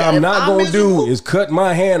think what like I'm not gonna do is cut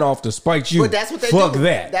my hand off to spite you. But that's what they Fuck do.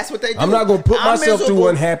 that. That's what they do. I'm not gonna put myself through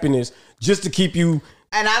unhappiness just to keep you.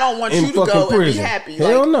 And I don't want you to go prison. And be happy.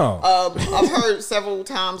 Hell no. I've heard several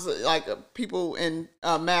times people in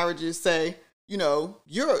marriages say, you're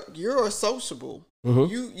a sociable.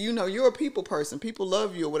 You're a people person. People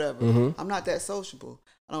love you or whatever. I'm not that sociable.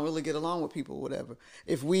 I don't really get along with people or whatever.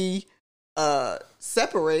 If we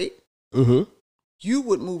separate, you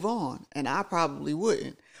would move on, and I probably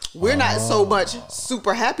wouldn't. We're not so much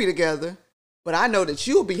super happy together, but I know that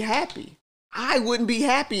you'll be happy. I wouldn't be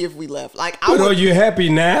happy if we left. Are you happy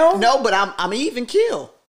now? No, but I'm even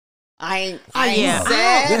keel. I ain't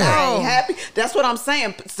sad. I ain't happy. That's what I'm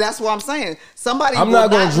saying. Somebody. I'm not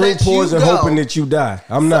going to drink poison hoping that you die.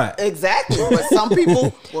 I'm not. Exactly. But some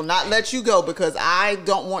people will not let you go because I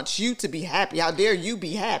don't want you to be happy. How dare you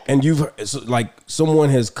be happy? And someone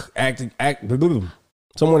has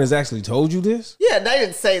someone has actually told you this? Yeah, they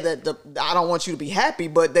didn't say that I don't want you to be happy,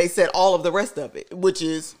 but they said all of the rest of it, which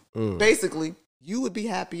is basically you would be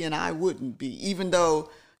happy and I wouldn't be, even though,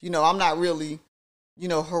 I'm not really,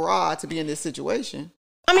 hurrah to be in this situation.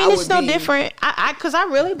 I mean, it's no different. Because I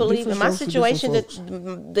really believe in my situation that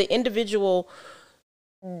the individual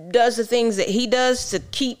does the things that he does to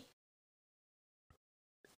keep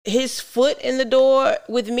his foot in the door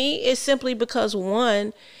with me is simply because,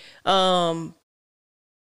 one,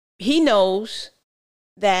 he knows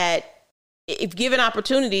that if given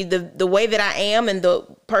opportunity, the way that I am and the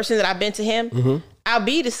person that I've been to him, I'll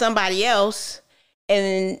be to somebody else,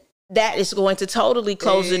 and that is going to totally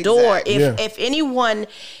close the door.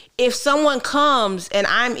 If someone comes and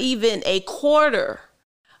I'm even a quarter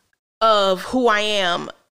of who I am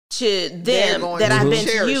to them that I've been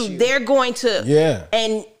to you, they're going to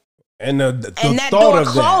and that door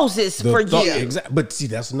closes for you. Exactly. But see,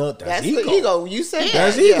 that's ego. Ego. You said that.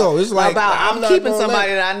 That's ego. It's like I'm keeping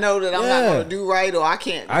somebody that I know that I'm not going to do right, or I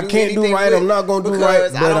can't do right. I'm not going to do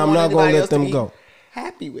right, but I'm not going to let them go.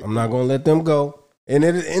 Happy with. I'm not going to let them go.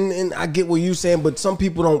 And I get what you're saying, but some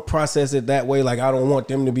people don't process it that way. Like, I don't want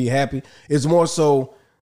them to be happy. It's more so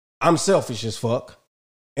I'm selfish as fuck,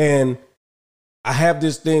 and I have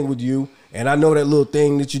this thing with you, and I know that little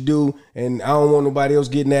thing that you do, and I don't want nobody else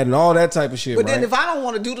getting that and all that type of shit. But then if I don't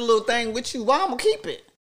want to do the little thing with you, why I'm gonna keep it?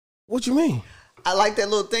 What you mean? I like that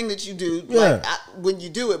little thing that you do when you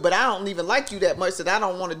do it, but I don't even like you that much that I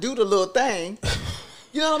don't want to do the little thing.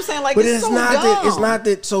 You know what I'm saying? Like, but it's so not dumb. that. It's not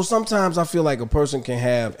that. So sometimes I feel like a person can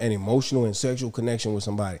have an emotional and sexual connection with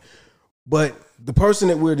somebody, but the person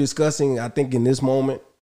that we're discussing, I think in this moment,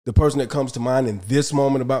 the person that comes to mind in this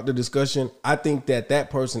moment about the discussion, I think that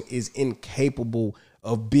person is incapable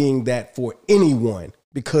of being that for anyone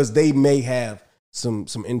because they may have some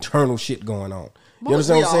internal shit going on. You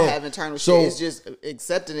understand what I'm saying? We all have internal shit. It's just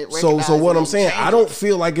accepting it. So what I'm saying, I don't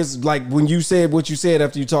feel like it's like when you said what you said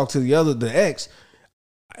after you talked to the ex.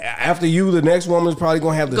 After you, the next woman is probably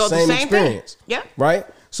going to have the same experience. Yeah. Right?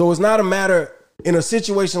 So it's not a matter, in a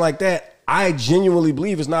situation like that, I genuinely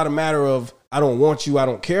believe it's not a matter of, I don't want you, I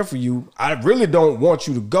don't care for you. I really don't want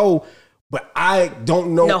you to go, but I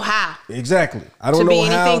don't know how. Exactly. I don't know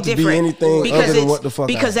how to be anything other than what the fuck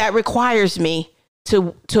because that requires me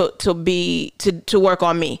to work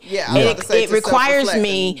on me. Yeah, it requires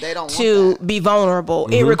me to be vulnerable.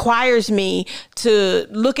 It requires me to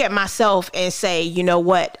look at myself and say, you know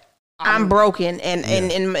what, I'm broken, and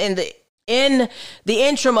in the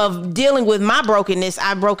interim of dealing with my brokenness,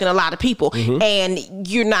 I've broken a lot of people, and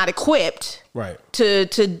you're not equipped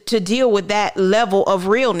to deal with that level of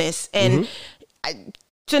realness, and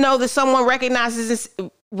to know that someone recognizes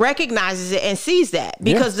it and sees that,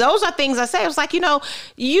 because those are things I say. I was like, you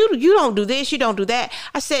don't do this, you don't do that.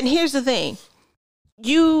 I said, and here's the thing,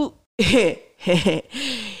 you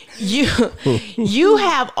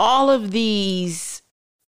have all of these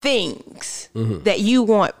things that you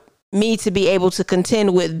want me to be able to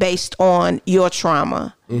contend with based on your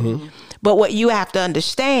trauma. But what you have to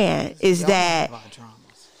understand is that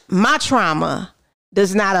my trauma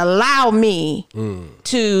does not allow me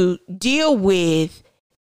to deal with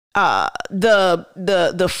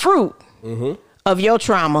the fruit of your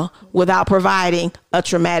trauma without providing a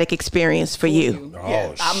traumatic experience for you.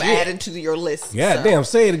 Yeah, I'm adding to your list. Yeah, so. Damn,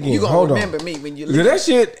 say it again. You're going to remember me when you leave. That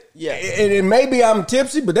shit, and maybe I'm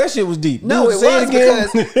tipsy, but that shit was deep. No, it was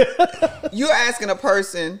because you're asking a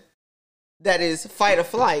person that is fight or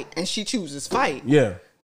flight, and she chooses fight. Yeah.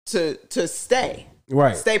 To stay.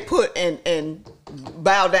 Right. Stay put and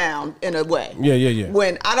bow down in a way. Yeah.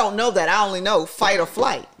 When I don't know that, I only know fight or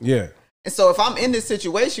flight. Yeah. And so if I'm in this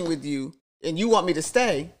situation with you and you want me to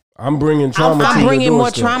stay, I'm bringing trauma to you. I'm bringing more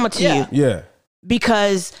trauma to you. Yeah.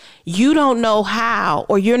 Because you don't know how,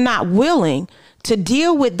 or you're not willing to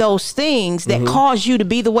deal with those things that cause you to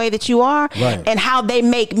be the way that you are, and how they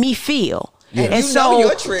make me feel. Yeah. And so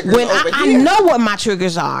your triggers when I know what my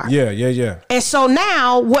triggers are. Yeah. And so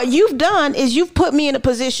now what you've done is you've put me in a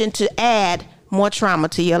position to add more trauma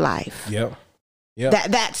to your life. Yep.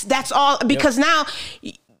 That's all, because now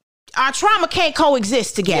our trauma can't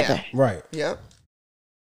coexist together. Yeah. Right. Yep.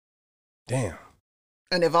 Damn.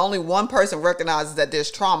 And if only one person recognizes that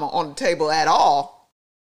there's trauma on the table at all,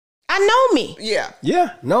 I know me. Yeah.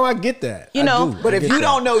 Yeah. No, I get that. You know, but if you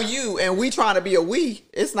don't know you and we trying to be a we,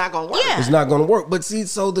 it's not going to work. Yeah. It's not going to work. But see,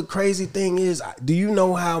 so the crazy thing is, do you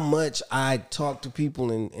know how much I talk to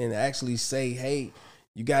people and actually say, hey,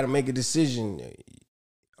 you got to make a decision.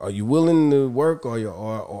 Are you willing to work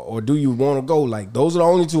or do you want to go? Like, those are the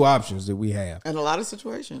only two options that we have. In a lot of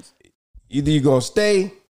situations. Either you're going to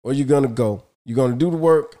stay or you're going to go. You're going to do the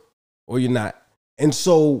work or you're not. And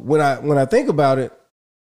so when I think about it,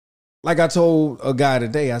 like I told a guy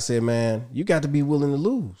today, I said, man, you got to be willing to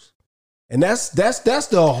lose. And that's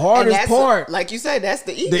the hardest part. Like you said, that's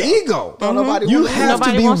the ego. The ego. Don't nobody you have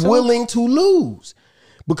to be wants willing to lose.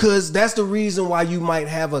 Because that's the reason why you might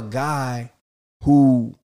have a guy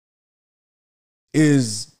who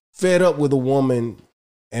is fed up with a woman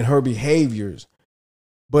and her behaviors,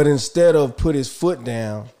 but instead of put his foot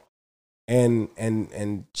down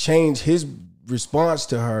and change his response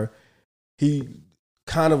to her, he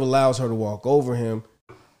kind of allows her to walk over him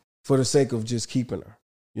for the sake of just keeping her.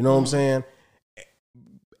 You know what I'm saying?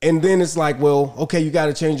 And then it's like, well, okay, you got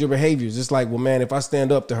to change your behaviors. It's like, well, man, if I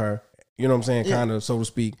stand up to her, you know what I'm saying, kind of, so to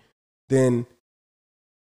speak, then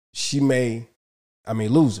she may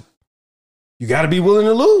lose her. You got to be willing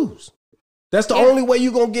to lose. That's the only way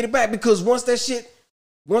you're going to get it back, because once the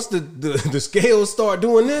scales start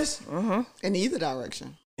doing this. In either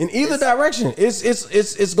direction.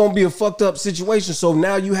 It's going to be a fucked up situation. So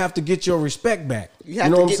now you have to get your respect back. You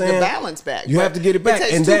have to get the balance back. You have to get it back.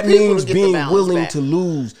 And that means being willing to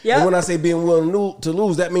lose. Yep. And when I say being willing to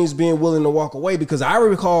lose, that means being willing to walk away. Because I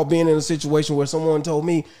recall being in a situation where someone told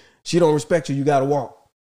me, she don't respect you, you got to walk.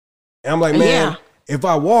 And I'm like, man, if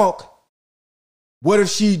I walk, what if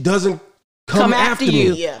she doesn't come after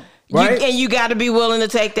me? Yeah. Right? And you got to be willing to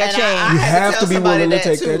take that chance. You have to be willing to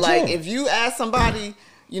take that chance. Like, if you ask somebody,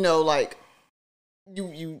 you know, like,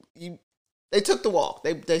 you they took the walk.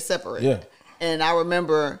 They separated. Yeah. And I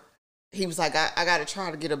remember he was like, I got to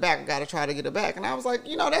try to get her back. I got to try to get her back. And I was like,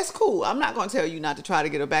 you know, that's cool. I'm not going to tell you not to try to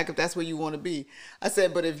get her back if that's where you want to be. I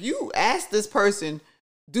said, but if you ask this person,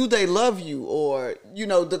 do they love you? Or, you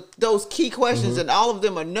know, those key questions and all of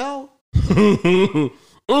them are no.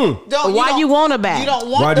 Why you want her back? You don't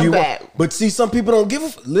want her back. But see, some people don't give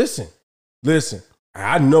a listen.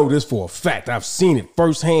 I know this for a fact. I've seen it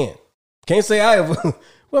firsthand. Can't say I ever.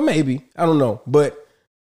 Well, maybe. I don't know. But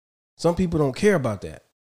some people don't care about that.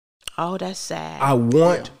 Oh, that's sad. I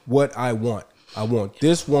want what I want. I want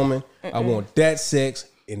this woman. I want that sex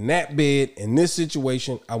in that bed, in this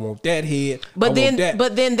situation. I want that head. But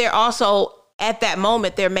then they're also, at that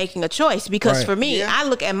moment, they're making a choice. Because for me, I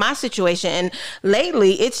look at my situation, and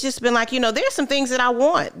lately it's just been like, you know, there's some things that I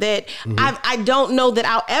want that I don't know that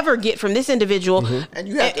I'll ever get from this individual. And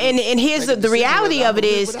you have to here's the reality of it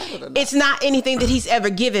is, it's not anything that he's ever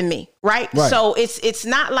given me, right? So it's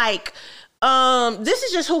not like, this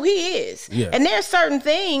is just who he is. And there's certain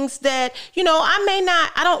things that, you know,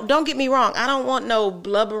 don't get me wrong, I don't want no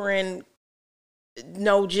blubbering,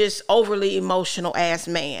 no, just overly emotional ass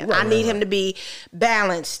man. I need him to be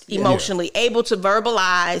balanced emotionally, able to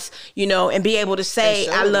verbalize, you know, and be able to say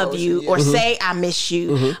I love you or say I miss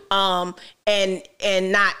you,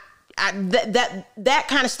 and not that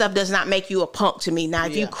kind of stuff does not make you a punk to me. Now,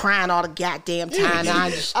 if you crying all the goddamn time, I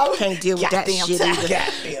just can't deal with that shit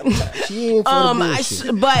either.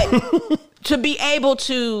 But to be able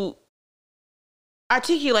to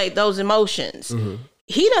articulate those emotions.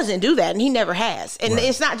 He doesn't do that, and he never has. And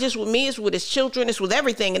it's not just with me, it's with his children, it's with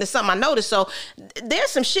everything, and it's something I noticed. So there's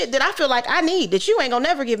some shit that I feel like I need that you ain't gonna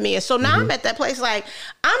never give me. And so now I'm at that place like,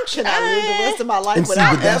 should I live the rest of my life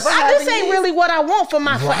without ever having this ain't really what I want for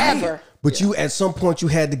my forever. But you, at some point, you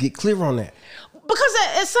had to get clear on that. Because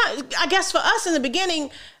I guess for us in the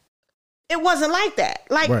beginning, it wasn't like that.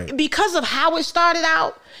 Like, because of how it started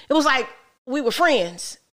out, it was like we were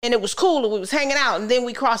friends. And it was cool, and we was hanging out, and then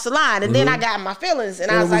we crossed the line, and then I got my feelings, and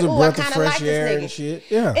I was like, oh, I kind of like this nigga. And shit.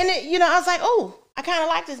 Yeah. And it, you know, I was like, oh, I kind of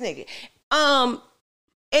like this nigga.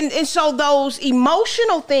 And so those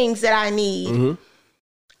emotional things that I need,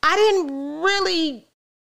 I didn't really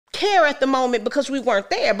care at the moment because we weren't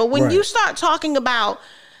there. But when you start talking about,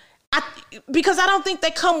 because I don't think they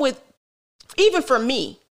come with, even for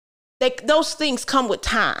me, those things come with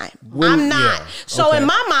time. I'm not. Yeah. So in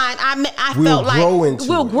my mind, I felt like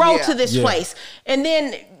we'll grow to this place. And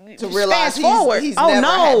then to realize fast forward, he's never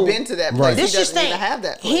had been to that place. This he doesn't even have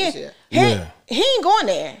that place yet. He ain't going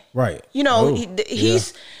there. Right. You know,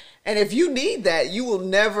 he's... And if you need that, you will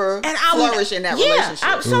never flourish in that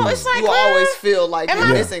relationship. So it's like... You will always feel like you're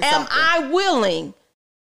missing something. Am I willing?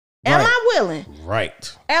 Am I willing?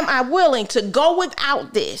 Right. Am I willing to go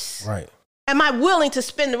without this? Right. am I willing to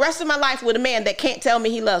spend the rest of my life with a man that can't tell me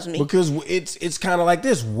he loves me? Because it's kind of like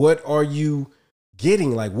this. What are you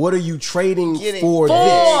getting? Like, what are you trading for this?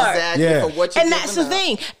 Exactly. Yeah. For what you're And that's the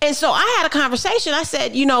thing. And so I had a conversation. I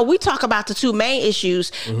said, we talk about the two main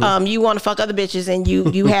issues. You want to fuck other bitches and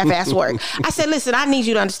you half-ass work. I said, listen, I need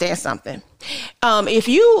you to understand something.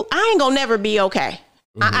 I ain't gonna never be okay.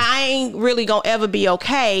 I ain't really gonna ever be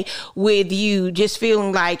okay with you just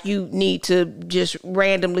feeling like you need to just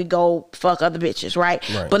randomly go fuck other bitches, right?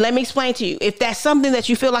 But let me explain to you. If that's something that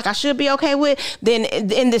you feel like I should be okay with, then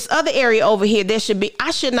in this other area over here,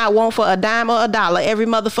 I should not want for a dime or a dollar. Every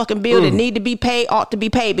motherfucking bill that need to be paid ought to be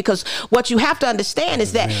paid, because what you have to understand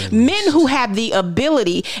is that men who have the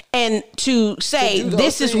ability and to say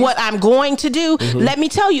this is what I'm going to do, let me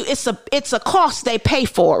tell you, it's a cost they pay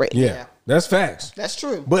for it. Yeah. That's facts. That's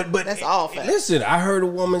true. But that's all facts. Listen, I heard a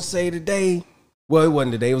woman say today. Well, it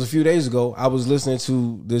wasn't today. It was a few days ago. I was listening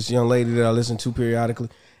to this young lady that I listen to periodically,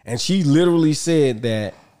 and she literally said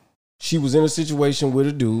that she was in a situation with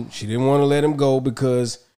a dude. She didn't want to let him go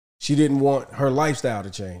because she didn't want her lifestyle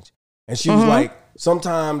to change. And she was like,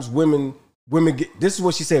 sometimes women get. This is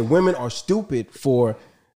what she said. Women are stupid for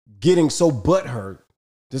getting so butthurt.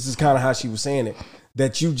 This is kind of how she was saying it,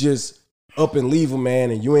 that you just up and leave a man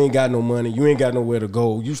and you ain't got no money, you ain't got nowhere to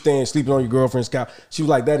go, you staying sleeping on your girlfriend's couch. She was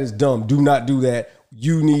like, that is dumb. Do not do that.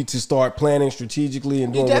 You need to start planning strategically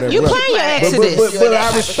and doing whatever. You plan your exodus.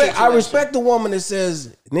 But I respect the woman that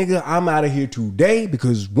says, nigga, I'm out of here today,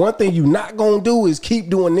 because one thing you not gonna do is keep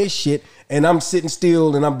doing this shit and I'm sitting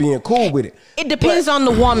still and I'm being cool with it. It depends on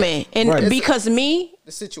the woman. And because me,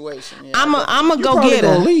 the situation. Yeah, I'm a go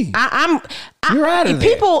getter. You're out of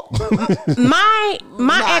there. People,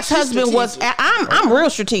 my ex-husband was. I'm real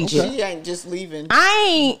strategic. She ain't just leaving. I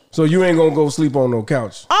ain't. So you ain't gonna go sleep on no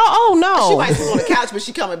couch. Oh no. She might sleep on the couch, but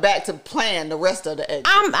she coming back to plan the rest of the exit.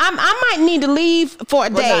 I might need to leave for a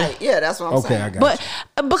day. Yeah, that's what I'm saying. I got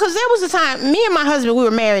you. Because there was a time, me and my husband, we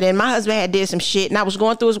were married, and my husband had did some shit, and I was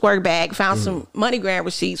going through his work bag, found some MoneyGram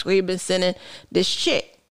receipts where he'd been sending this shit.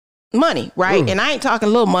 Money, right? And I ain't talking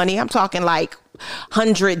little money. I'm talking like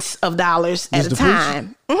hundreds of dollars at a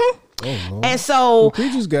time. Oh, and so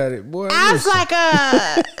preachers got it, boy. I was like,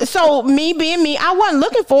 so me being me, I wasn't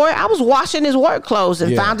looking for it. I was washing his work clothes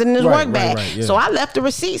and found it in his work bag. So I left the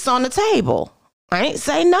receipts on the table. I ain't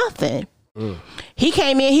say nothing. He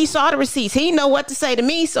came in, he saw the receipts. He didn't know what to say to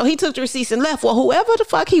me, so he took the receipts and left. Well, whoever the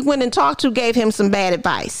fuck he went and talked to gave him some bad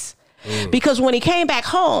advice. Because when he came back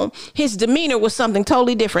home, his demeanor was something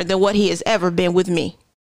totally different than what he has ever been with me.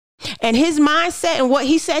 And his mindset and what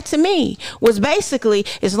he said to me was basically,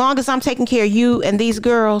 as long as I'm taking care of you and these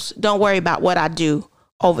girls, don't worry about what I do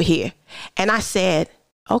over here. And I said,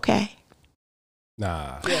 okay.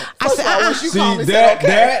 Nah. Yeah. I said, see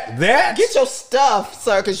that get your stuff,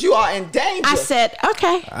 sir, because you are in danger. I said,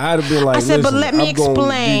 okay. I'd have been like, I said, but let me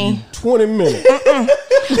explain. 20 minutes.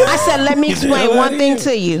 I said, let me explain one thing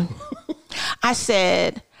to you. I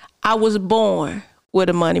said, I was born with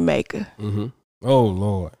a moneymaker. Oh,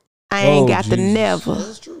 Lord. I ain't got the never.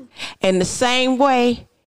 That's true. And the same way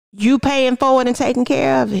you paying for it and taking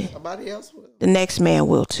care of it, somebody else will. The next man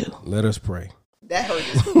will too. Let us pray. That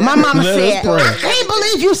hurt. My mama said, I can't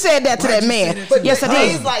believe you said that to that man. But yes, I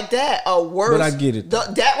did. Things like that are worse. But I get it.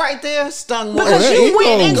 That right there stung more. Because you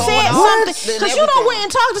went and said something. Because Because you don't went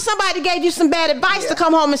and talked to somebody that gave you some bad advice to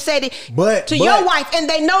come home and say that to your wife, and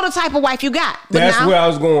they know the type of wife you got. But that's now, where I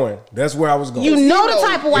was going. That's where I was going. You know the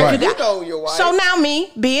type of wife you got. You know your wife. So now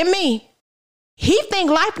me, being me, he think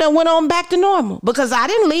life done went on back to normal because I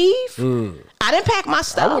didn't leave. I didn't pack my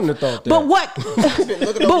stuff. I wouldn't have thought that. But what? You've been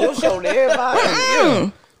looking over your shoulder,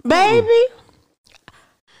 everybody. Baby,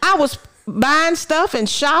 I was buying stuff and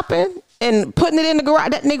shopping and putting it in the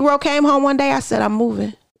garage. That Negro came home one day. I said, I'm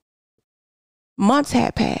moving. Months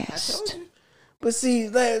had passed. But see,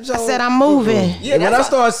 I said, I'm moving. Yeah, when I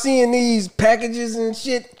started seeing these packages and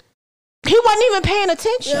shit, he wasn't even paying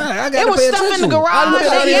attention. Yeah, I got it was stuff in the garage.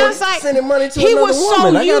 I was like, sending money to he another was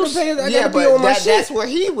woman. so I used. I gotta be on my shit. That's where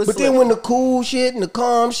he was. But then when the cool shit and the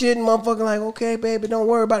calm shit, and motherfucker like, okay, baby, don't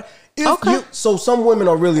worry about it. So some women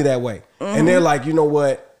are really that way, and they're like, you know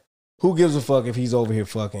what? Who gives a fuck if he's over here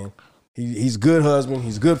fucking? He's a good husband.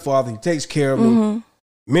 He's a good father. He takes care of me.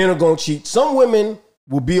 Men are gonna cheat. Some women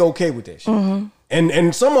will be okay with that shit,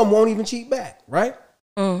 and some of them won't even cheat back, right?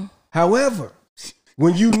 However,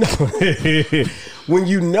 when you know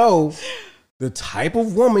the type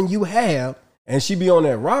of woman you have, and she be on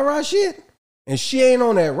that rah-rah shit, and she ain't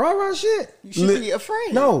on that rah-rah shit, you should be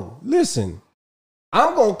afraid. No, listen,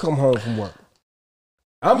 I'm gonna come home from work.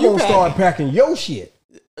 I'm gonna start packing your shit.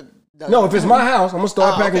 No, if it's my house, I'm gonna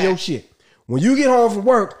start packing your shit. When you get home from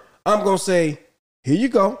work, I'm going to say, here you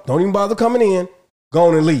go. Don't even bother coming in. Go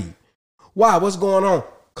on and leave. Why? What's going on?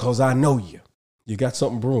 Because I know you. You got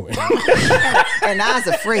something brewing. And I was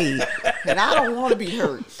afraid. And I don't want to be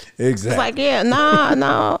hurt. Exactly. It's like, yeah,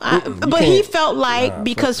 no. But he felt like,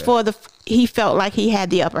 he felt like he had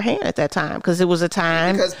the upper hand at that time. Because it was a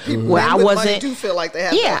time where I wasn't. Money do feel like they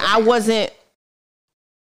had I wasn't.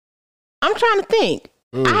 I'm trying to think.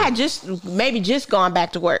 I had just gone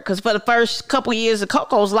back to work because for the first couple of years of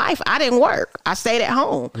Coco's life, I didn't work. I stayed at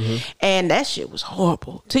home, and that shit was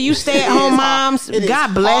horrible. Till you stay at home moms,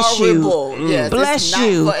 God bless you. Yes, bless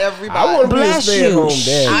you. For everybody. I want to be a stay-at-home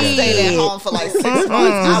dad. I stayed at home for like 6 months.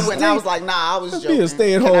 I was like, nah, I was joking. Be a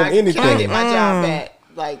stay-at-home anything. Can I get my job back?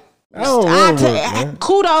 Like, I don't want to work, man.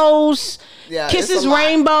 Kudos. Yeah, kisses,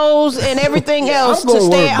 rainbows, and everything else to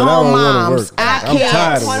stay-at-home moms.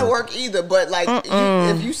 I don't want to work either, but like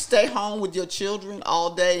if you stay home with your children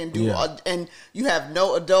all day and and you have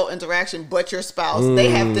no adult interaction but your spouse, they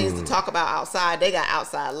have things to talk about outside. They got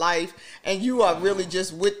outside life, and you are really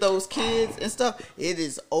just with those kids and stuff. It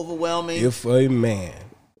is overwhelming. If a man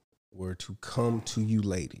were to come to you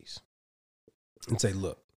ladies and say,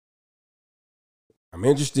 look, I'm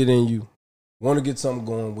interested in you, want to get something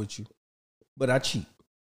going with you, but I cheat.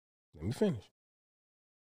 Let me finish.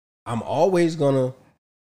 I'm always gonna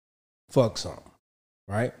fuck something,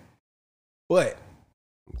 right? But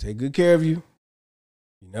I'm gonna take good care of you.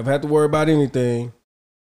 You never have to worry about anything.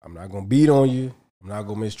 I'm not gonna beat on you. I'm not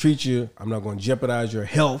gonna mistreat you. I'm not gonna jeopardize your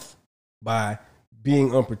health by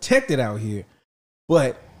being unprotected out here.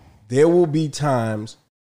 But there will be times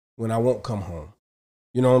when I won't come home.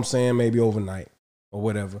 You know what I'm saying? Maybe overnight or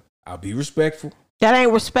whatever. I'll be respectful. That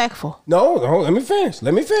ain't respectful. No, let me finish.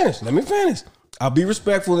 I'll be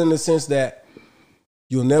respectful in the sense that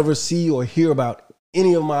you'll never see or hear about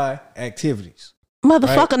any of my activities.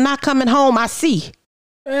 Motherfucker not coming home, I see.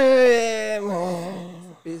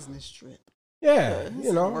 Business trip. Yeah,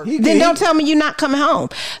 you know. Then don't tell me you're not coming home.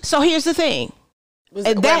 So here's the thing.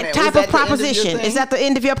 That type of proposition. Is that the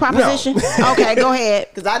end of your proposition? No. Okay, go ahead.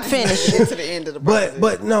 Because I finished get to the end of the proposition.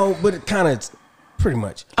 But it kind of pretty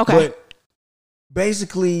much. Okay. But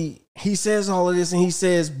basically, he says all of this and he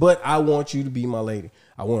says, but I want you to be my lady.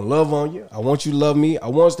 I want to love on you. I want you to love me. I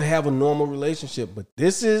want us to have a normal relationship. But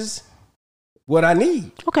this is what I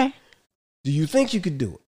need. Okay. Do you think you could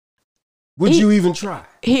do it? Would you even try?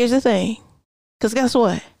 Here's the thing. Because guess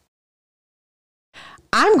what?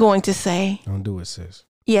 I'm going to say. Don't do it, sis.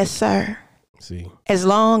 Yes, sir. See. As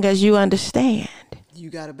long as you understand. You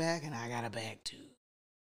got a bag and I got a bag too.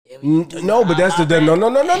 No, but that's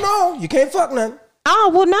no. You can't fuck nothing.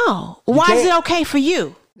 Oh, well, no. Why is it okay for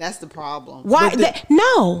you? That's the problem. Why?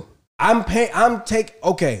 No. I'm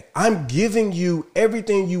giving you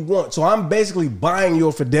everything you want. So I'm basically buying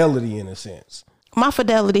your fidelity in a sense. My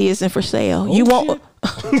fidelity isn't for sale. You won't.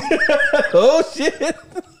 Oh, shit.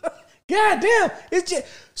 God damn. It's just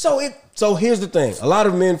so here's the thing. A lot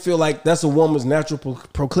of men feel like that's a woman's natural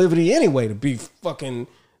proclivity anyway to be fucking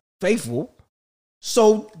faithful.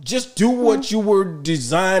 So just do what you were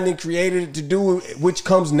designed and created to do, which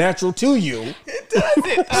comes natural to you. It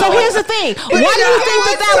doesn't. So here's the thing. Why do you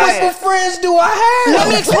think that was? What friends do I have? Let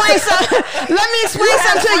me explain something.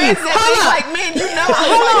 To you. Hold on. Like men,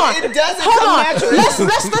 hold on. It doesn't come naturally. Let's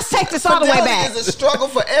take this all the way back. It's a struggle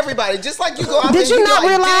for everybody. Just like you go out there. Did you not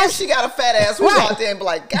realize she got a fat ass? We go out there and be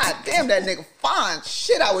like, God damn, that nigga fine.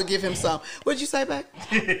 Shit, I would give him some. What'd you say back?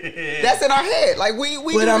 That's in our head. Like we.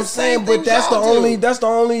 But I'm saying, but that's the only.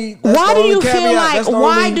 Why do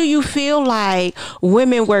you feel like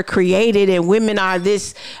women were created and women are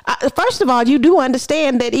this? First of all, you do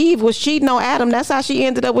understand that Eve was cheating on Adam. That's how she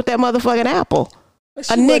ended up with that motherfucking apple. A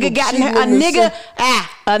nigga got in her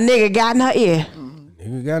ear.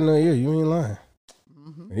 Nigga got in her ear. You ain't lying.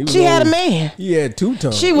 She had a man. He had two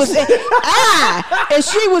tongues. She was and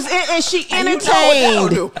she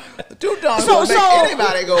entertained. Two tongues don't make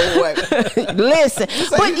anybody go away. Listen,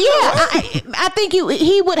 but I think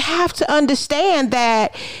he would have to understand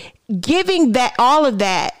that giving that all of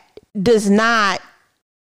that is not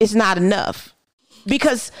enough,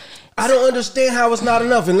 because I don't understand how it's not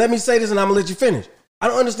enough. And let me say this, and I'm gonna let you finish. I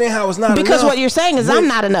don't understand how it's not enough. Because what you're saying is I'm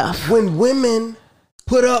not enough. When women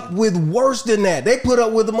put up with worse than that. They put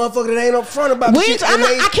up with the motherfucker that ain't up front about the shit.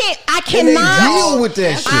 I cannot deal with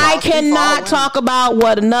that shit. I cannot talk about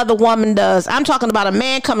what another woman does. I'm talking about a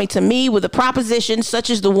man coming to me with a proposition such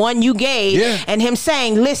as the one you gave, and him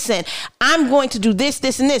saying, listen, I'm going to do this,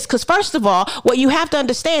 this, and this. Because first of all, what you have to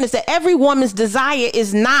understand is that every woman's desire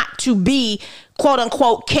is not to be quote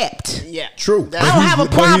unquote kept. Yeah, true. I don't have a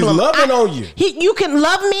problem. He's loving on you. You can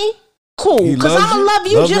love me, cool, because I'm gonna love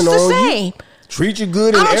you just the same. treat you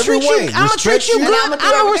good in every way. I'm gonna treat you good. I'm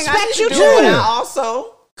gonna respect you too. But I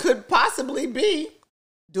also could possibly be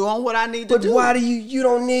doing what I need to do. But why do you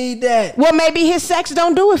don't need that? Well, maybe his sex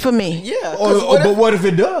don't do it for me. Yeah. But what if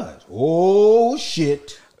it does? Oh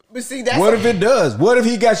shit. But see, that's what if it does? What if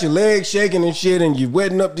he got your legs shaking and shit, and you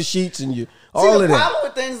wetting up the sheets and you all of that? The problem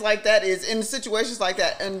with things like that is in situations like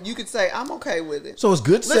that, and you could say I'm okay with it. So it's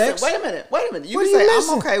good sex. Wait a minute. You can say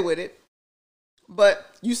I'm okay with it, but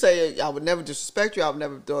you say I would never disrespect you. I would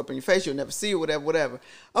never throw up in your face. You'll never see you. Whatever.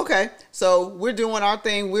 Okay, so we're doing our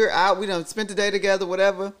thing. We're out. We done spent the day together.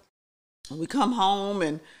 Whatever. We come home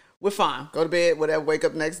and we're fine. Go to bed. Whatever. Wake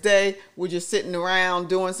up next day. We're just sitting around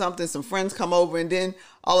doing something. Some friends come over, and then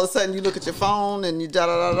all of a sudden you look at your phone and you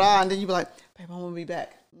and then you be like, "Babe, I'm gonna be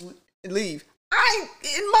back." Leave.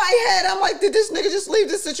 In my head, I'm like, did this nigga just leave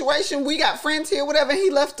this situation? We got friends here, whatever. He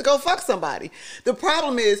left to go fuck somebody. The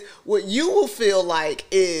problem is, what you will feel like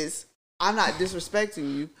is, I'm not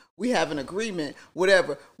disrespecting you. We have an agreement,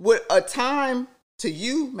 whatever. What a time to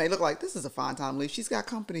you may look like, this is a fine time to leave. She's got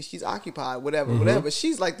company. She's occupied, whatever.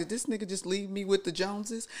 She's like, did this nigga just leave me with the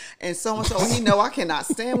Joneses? And so-and-so, he know I cannot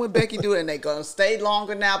stand when Becky do it, and they gonna stay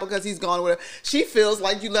longer now because he's gone, whatever. She feels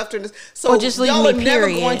like you left her in this. So just leave y'all me, are never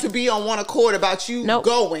period. going to be on one accord about you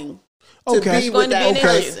going to Okay. be with that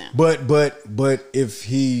person. But if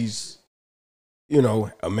he's,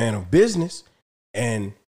 a man of business,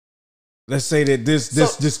 and let's say that this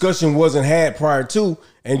discussion wasn't had prior to,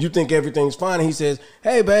 and you think everything's fine, and he says,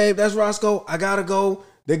 "Hey, babe, that's Roscoe. I gotta go.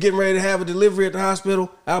 They're getting ready to have a delivery at the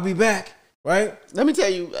hospital. I'll be back." Right? Let me tell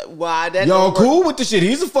you why that. Y'all cool with the shit?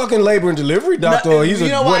 He's a fucking labor and delivery doctor. Or he's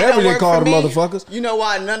whatever they call the motherfuckers. You know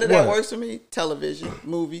why none of that works for me? Television,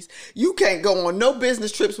 movies. You can't go on no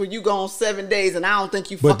business trips where you go on 7 days, and I don't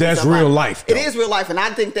think you. But that's somebody. real life. Though. It is real life, and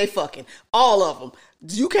I think they fucking all of them.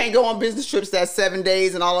 You can't go on business trips that's 7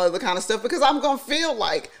 days and all other kind of stuff because I'm gonna feel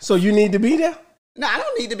like. So you need to be there? No, I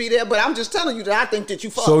don't need to be there, but I'm just telling you that I think that you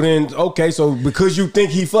fuck. So then, okay, so because you think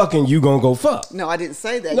he fucking, you gonna go fuck? No, I didn't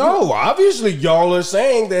say that. No, obviously y'all are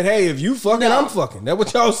saying that, hey, if you fucking, I'm fucking. That's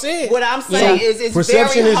what y'all said. What I'm saying is it's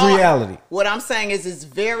perception very hard. is reality. What I'm saying is it's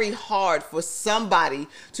very hard for somebody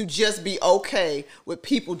to just be okay with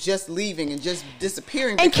people just leaving and just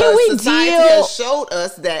disappearing. And because society has showed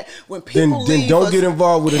us that when people then don't get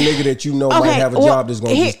involved with a nigga that you know might have a job that's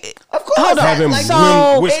gonna be. Of course, have him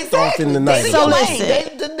whisked off in the night. So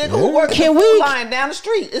listen, the nigga who works in the line down the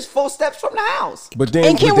street is 4 steps from the house. But then,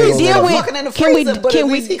 and can we deal with? Can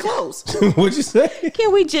we? He close. What'd you say?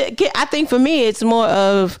 Can we just? I think for me, it's more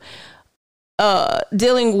of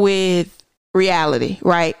dealing with reality,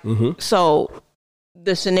 right? Mm-hmm. So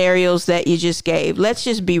the scenarios that you just gave. Let's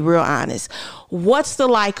just be real honest. What's the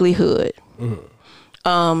likelihood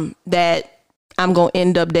that I'm gonna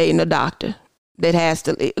end up dating a doctor that has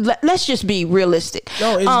to? Let's just be realistic.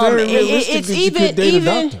 No, it's very realistic. It's you could date a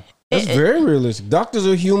doctor. That's very realistic. Doctors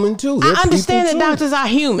are human too. They're I understand that doctors are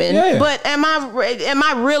human, but am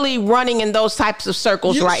I really running in those types of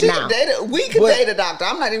circles right now? We could date a doctor.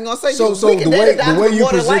 I'm not even gonna say so. We could date a doctor. The way you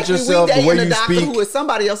present yourself, the way you speak, who is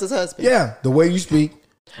somebody else's husband. Yeah, the way you speak,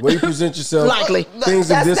 the way you present yourself, likely things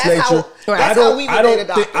of this nature. I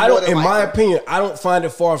don't. In my opinion, I don't find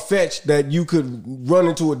it far fetched that you could run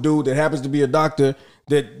into a dude that happens to be a doctor.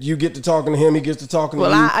 That you get to talking to him, he gets to talking to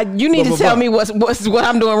you. Well, you need to tell me what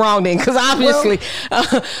I'm doing wrong then, because obviously.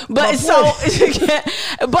 But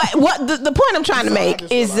what the point I'm trying to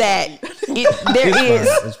make is that there is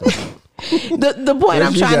the point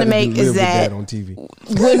I'm trying to make is that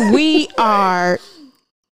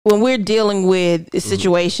when we're dealing with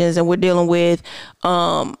situations and we're dealing with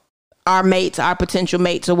our mates, our potential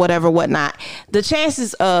mates or whatnot, the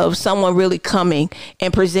chances of someone really coming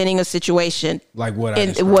and presenting a situation like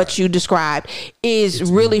what you described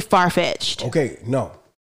is really far-fetched. Okay, no.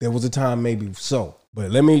 There was a time maybe so. But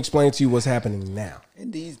let me explain to you what's happening now. In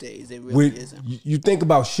these days, it really isn't. You think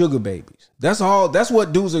about sugar babies. That's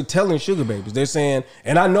what dudes are telling sugar babies. They're saying,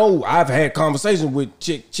 and I know I've had conversations with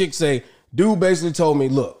chicks say, dude basically told me,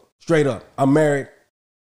 look, straight up, I'm married,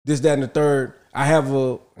 this, that, and the third. I have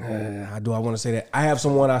do I want to say that? I have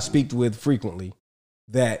someone I speak with frequently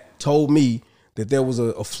that told me that there was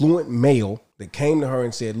a affluent male that came to her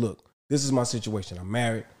and said, look, this is my situation. I'm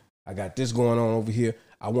married. I got this going on over here.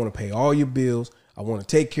 I want to pay all your bills. I want to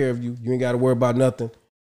take care of you. You ain't got to worry about nothing,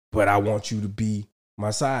 but I want you to be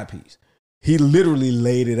my side piece. He literally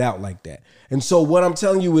laid it out like that. And so what I'm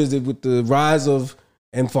telling you is that with the rise of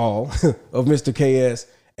and fall of Mr. KS,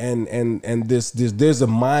 and this there's a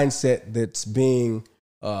mindset that's being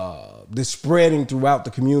this spreading throughout the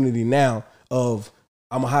community now of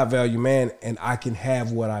I'm a high value man and I can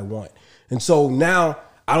have what I want. And so now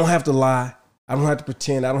I don't have to lie. I don't have to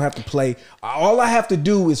pretend. I don't have to play. All I have to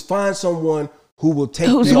do is find someone who will take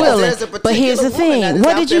me. Who's willing. But here's the thing.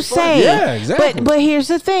 What did you say? Yeah, exactly. But here's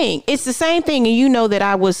the thing. It's the same thing. And you know that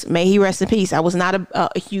I was, may he rest in peace, I was not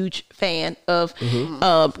a huge fan of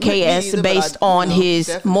KS based on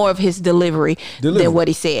more of his delivery than what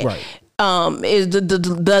he said. Right. Is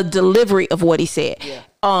the delivery of what he said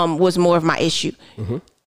was more of my issue.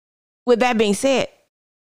 With that being said,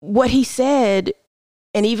 what he said,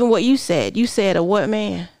 and even what you said a what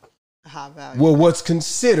man? High value. Well, what's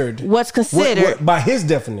considered what, by his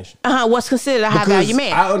definition? What's considered a high value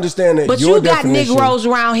man? I understand that, but your you got definition, Negroes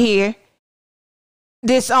around here,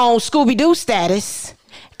 this on Scooby Doo status,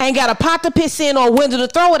 ain't got a pot to piss in or a window to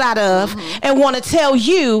throw it out of, and want to tell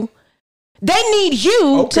you they need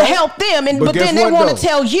you to help them, but then they want to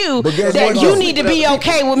tell you that you need to be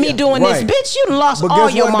okay with me doing this. Bitch, you lost all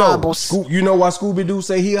your marbles. You know why Scooby Doo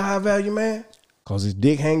say he a high value man? Because his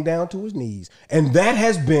dick hang down to his knees, and that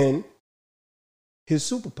has been his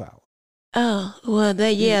superpower. Oh, well,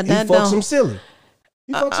 he fucks him silly.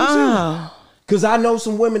 He fucks him silly. Because I know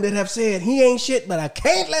some women that have said, he ain't shit, but I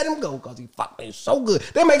can't let him go because he fucked me so good.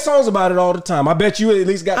 They make songs about it all the time. I bet you at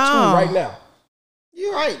least got two right now.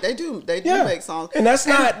 You're right. They do make songs. And that's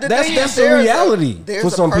not, that's the reality for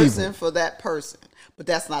some people. There's a person for that person, but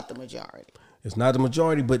that's not the majority. It's not the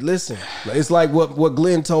majority, but listen, it's like what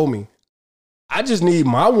Glenn told me. I just need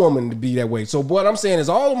my woman to be that way. So what I'm saying is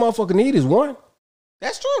all the motherfucker need is one.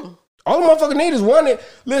 That's true. All the motherfucker need is one.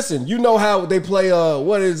 Listen, you know how they play,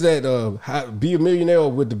 what is that, Be a Millionaire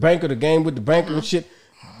with the Banker, the game with the banker and shit.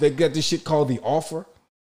 They got this shit called The Offer.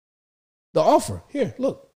 The Offer. Here,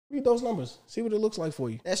 look. Read those numbers. See what it looks like for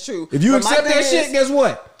you. That's true. If you accept that shit, guess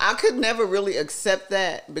what? I could never really accept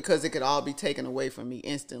that because it could all be taken away from me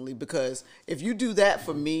instantly. Because if you do that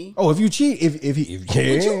for me, if you cheat, if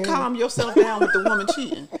would you calm yourself down with the woman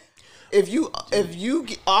cheating? If you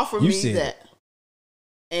offer me that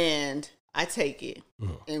and I take it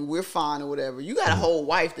and we're fine or whatever, you got a whole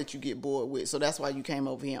wife that you get bored with. So that's why you came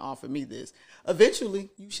over here and offered me this. Eventually,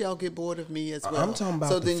 you shall get bored of me as well. I'm talking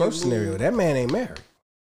about the first scenario. That man ain't married.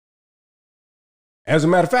 As a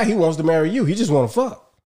matter of fact, he wants to marry you. He just want to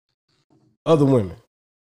fuck other women.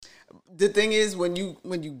 The thing is, when you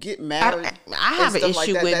get married, I have an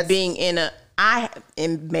issue with being in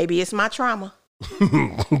and maybe it's my trauma.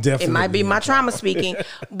 Definitely, it might be my trauma speaking,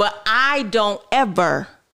 but I don't ever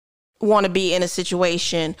want to be in a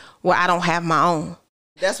situation where I don't have my own.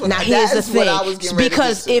 That's what. Now here's the thing,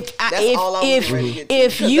 because if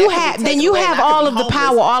you have, then you have all of the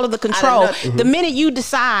power, all of the control. The minute you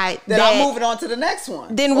decide that I'm moving on to the next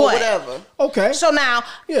one, then what? Whatever. Okay. So now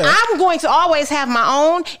I'm going to always have my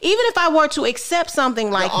own, even if I were to accept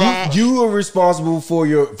something like that. You are responsible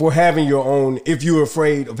for having your own. If you're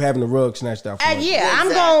afraid of having the rug snatched out from you. I'm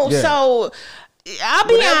going. So. I'll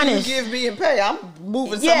be honest. You give me and pay. I'm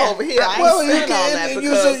moving some over here. I ain't saying all that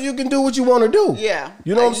because you can do what you want to do. Yeah,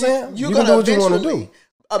 you know what I'm saying. You can do what you want to do.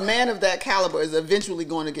 A man of that caliber is eventually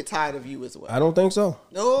going to get tired of you as well. I don't think so.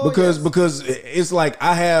 No, because it's like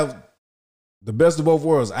I have the best of both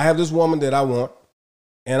worlds. I have this woman that I want,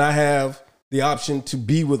 and I have the option to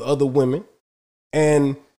be with other women,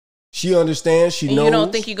 and she understands. She knows. You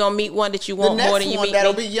don't think you're gonna meet one that you want more than you meet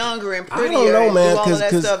that'll be younger and prettier. I don't know, man.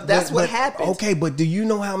 Because that's what happens. Okay, but do you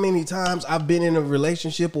know how many times I've been in a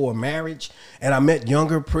relationship or a marriage and I met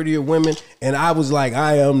younger, prettier women, and I was like,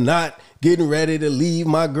 I am not getting ready to leave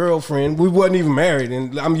my girlfriend. We wasn't even married,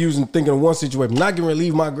 and I'm thinking of one situation. I'm not getting ready to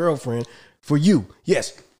leave my girlfriend for you.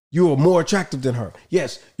 Yes, you are more attractive than her.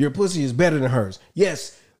 Yes, your pussy is better than hers.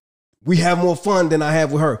 Yes, we have more fun than I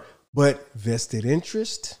have with her. But vested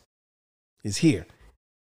interest is here.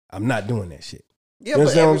 I'm not doing that shit. Yeah, you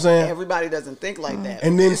understand what I'm saying? Everybody doesn't think like that.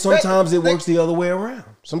 And then sometimes it works the other way around.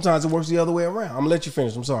 I'm gonna let you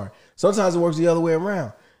finish. I'm sorry. Sometimes it works the other way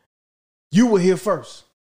around. You were here first.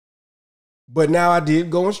 But now I did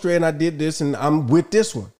go astray and I did this and I'm with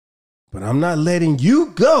this one. But I'm not letting you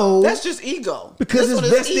go. That's just ego. Because it's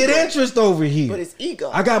vested interest over here. But it's ego.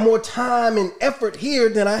 I got more time and effort here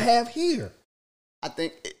than I have here. I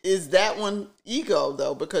think, is that one ego,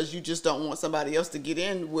 though? Because you just don't want somebody else to get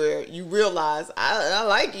in where you realize, I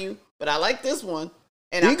like you, but I like this one.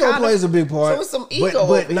 And ego plays a big part. So it's some ego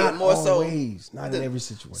but over not here, more always, so. Not in every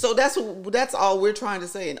situation. So that's all we're trying to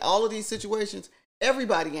say. In all of these situations,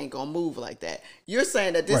 everybody ain't going to move like that. You're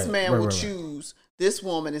saying that this man will choose this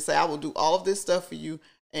woman and say, I will do all of this stuff for you,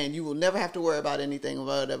 and you will never have to worry about anything,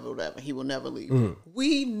 whatever. He will never leave.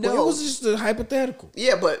 We know. Well, it was just a hypothetical.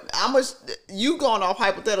 Yeah, but how much you going off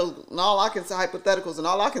hypotheticals, and all I can say hypotheticals, and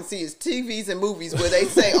all I can see is TVs and movies where they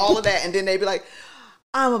say all of that, and then they be like,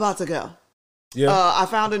 I'm about to go. Yeah. I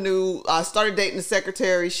found I started dating the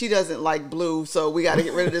secretary. She doesn't like blue, so we got to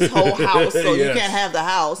get rid of this whole house. So you can't have the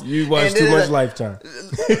house. You watch too much Lifetime.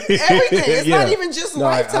 Everything. It's not even just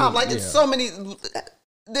Lifetime. It's so many.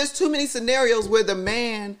 There's too many scenarios where the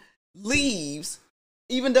man leaves,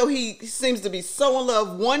 even though he seems to be so in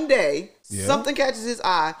love. One day, something catches his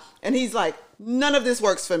eye, and he's like, "None of this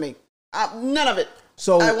works for me. None of it.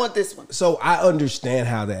 So I want this one." So I understand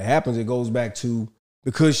how that happens. It goes back to,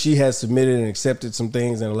 because she has submitted and accepted some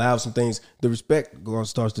things and allowed some things, the respect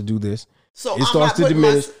starts to do this. So it starts to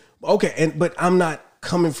diminish. Okay, but I'm not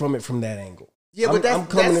coming from it from that angle. Yeah, but that's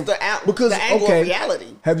the angle of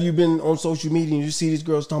reality. Have you been on social media and you see these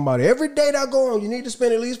girls talking about every date I go on, you need to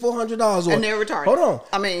spend at least $400? And they're retarded. Hold on.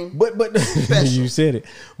 I mean, but you said it.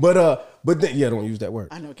 But then, don't use that word.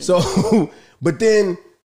 I know. So, but then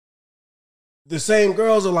the same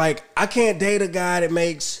girls are like, I can't date a guy that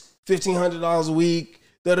makes $1,500 a week.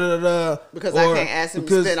 Because I can't ask him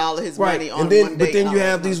to spend all of his money on one date. But then you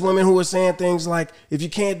have these women who are saying things like, if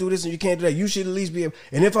you can't do this and you can't do that, you should at least be able.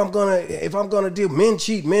 And if I'm gonna deal, men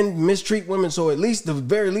cheat, men mistreat women. So at least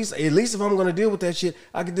if I'm gonna deal with that shit,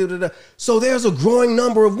 I can deal with that. So there's a growing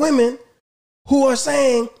number of women who are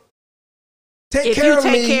saying, If you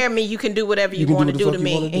take care of me, you can do whatever you want to do to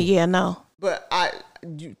me. Yeah, no. But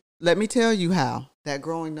let me tell you how that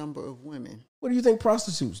growing number of women. What do you think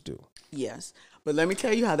prostitutes do? Yes. But let me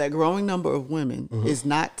tell you how that growing number of women is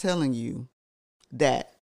not telling you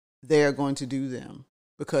that they're going to do them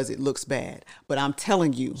because it looks bad. But I'm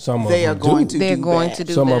telling you, they are going to do them.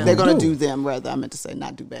 They're going to do them, rather. I meant to say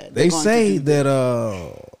not do bad. They say that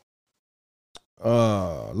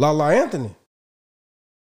Lala Anthony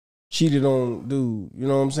cheated on dude, you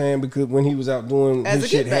know what I'm saying? Because when he was out doing his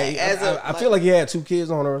shit, I feel like he had 2 kids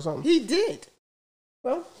on her or something. He did.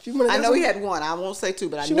 Well, I know he had 1. I won't say 2,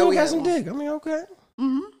 but I know he had some dick. I mean, okay.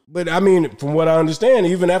 Mm-hmm. But I mean, from what I understand,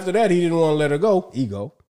 even after that, he didn't want to let her go.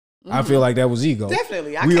 Ego. Mm-hmm. I feel like that was ego.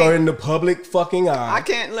 Definitely. We are in the public fucking eye. I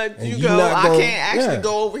can't let you go. I can't actually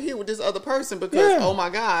go over here with this other person because, oh my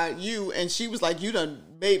God, and she was like, you done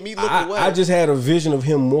made me look away. I just had a vision of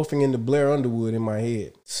him morphing into Blair Underwood in my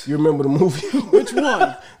head. You remember the movie? Which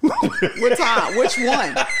one? What time? Which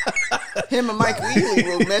one? Him and Mike Weasley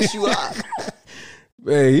will mess you up.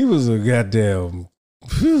 Man, he was a goddamn.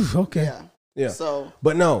 Okay. Yeah. So,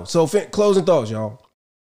 but no. So closing thoughts, y'all.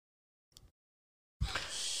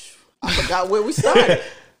 I forgot where we started.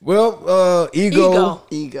 Well, ego.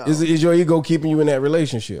 Is your ego keeping you in that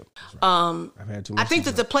relationship? I've had too much. I think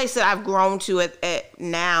that the place that I've grown to at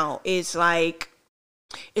now is like,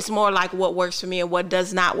 it's more like what works for me and what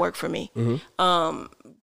does not work for me. Mm-hmm.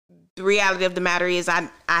 The reality of the matter is, I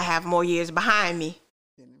have more years behind me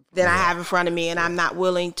than I have in front of me, and I'm not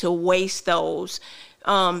willing to waste those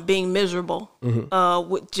being miserable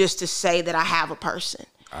just to say that I have a person.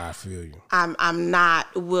 I feel you. I'm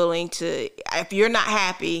not willing to. If you're not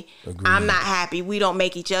happy, I'm not happy. We don't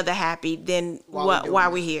make each other happy. Then why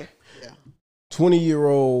are we here? Yeah.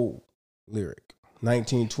 20-year-old lyric,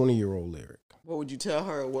 20-year-old lyric. What would you tell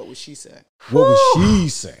her? Or what would she say? What would she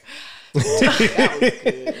say? That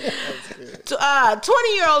was good.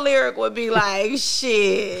 20-year-old lyric would be like,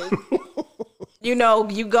 shit. You know,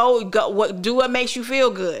 you go do what makes you feel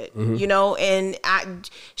good. Mm-hmm. You know, and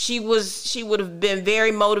she would have been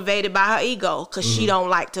very motivated by her ego because she don't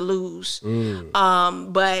like to lose.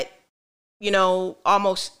 But you know,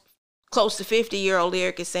 almost close to 50-year-old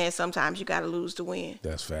lyric is saying sometimes you got to lose to win.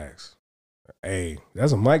 That's facts. Hey,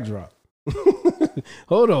 that's a mic drop.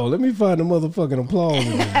 Hold on, let me find the motherfucking applause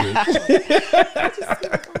in this bitch.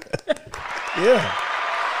 Yeah.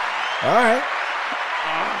 All right.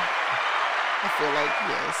 I feel like,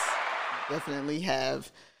 yes, definitely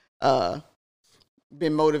have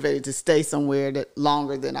been motivated to stay somewhere that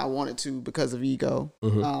longer than I wanted to because of ego.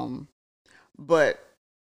 Mm-hmm. But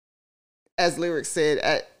as Lyric said,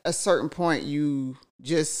 at a certain point, you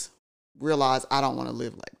just realize I don't want to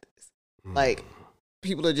live like this. Mm. Like,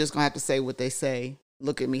 people are just going to have to say what they say,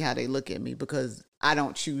 look at me how they look at me, because I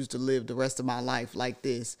don't choose to live the rest of my life like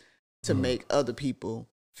this to make other people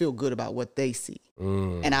feel good about what they see.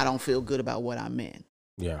 And I don't feel good about what I'm in.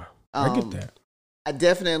 Yeah, I get that. I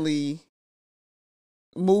definitely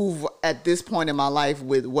move at this point in my life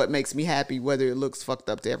with what makes me happy, whether it looks fucked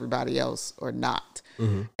up to everybody else or not.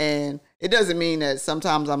 Mm-hmm. And it doesn't mean that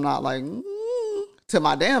sometimes I'm not like to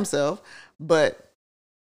my damn self, but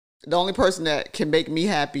the only person that can make me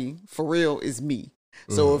happy for real is me.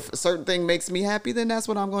 So if a certain thing makes me happy, then that's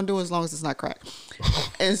what I'm going to do as long as it's not crack.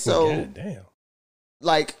 And so,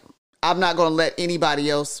 like, I'm not going to let anybody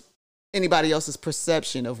else's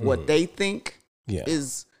perception of what they think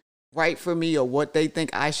is right for me or what they think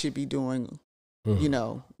I should be doing you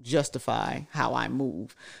know, justify how I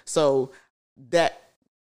move. So that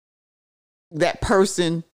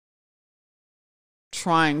person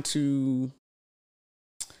trying to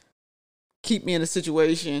keep me in a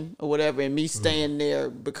situation or whatever, and me staying there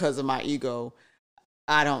because of my ego,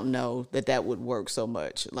 I don't know that would work so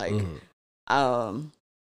much. Like,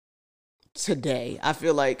 today, I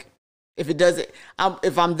feel like if it doesn't,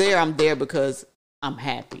 if I'm there because I'm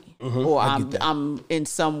happy, or I'm in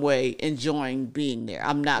some way enjoying being there.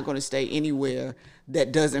 I'm not going to stay anywhere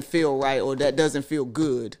that doesn't feel right or that doesn't feel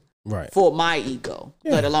good, for my ego,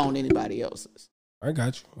 let alone anybody else's. I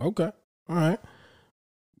got you. Okay, all right.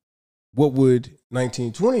 What would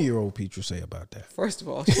 19, 20-year-old Petra say about that? First of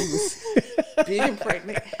all, she was being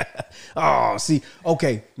pregnant. Oh, see,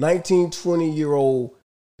 okay, 19, 20-year-old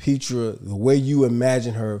Petra, the way you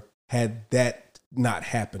imagine her, had that not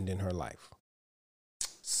happened in her life.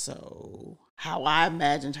 So, how I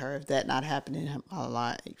imagined her, if that not happened in my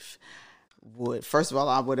life, first of all,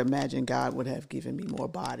 I would imagine God would have given me more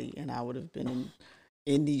body, and I would have been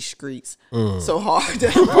in these streets so hard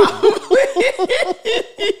that I probably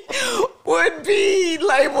would be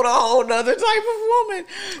labeled a whole nother type of woman.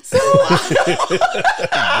 So she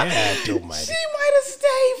might have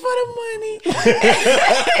stayed for the money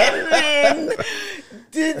and then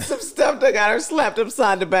did some stuff that got her slapped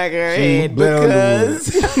upside the back of her head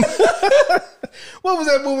because what was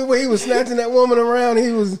that movie where he was snatching that woman around?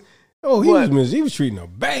 He was treating her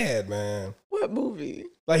bad, man. What movie?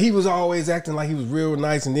 Like, he was always acting like he was real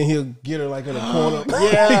nice, and then he'll get her like in a corner.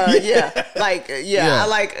 Yeah.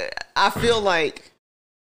 I feel like,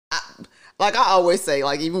 I always say,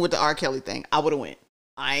 like, even with the R. Kelly thing, I would have went.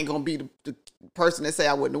 I ain't gonna be the person that say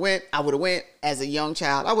I wouldn't have went. I would have went as a young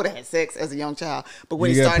child. I would have had sex as a young child. But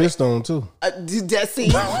when you got pissed on too. That's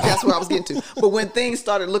where I was getting to. But when things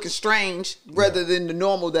started looking strange, rather than the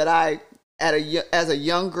normal that I, as a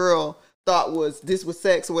young girl, thought this was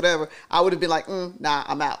sex or whatever, I would have been like, nah,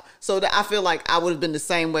 I'm out. So I feel like I would have been the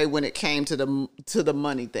same way when it came to the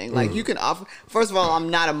money thing. Like, you can offer. First of all, I'm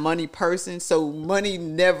not a money person, so money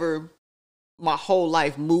never, my whole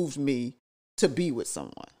life, moved me to be with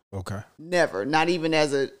someone. Okay. Never. Not even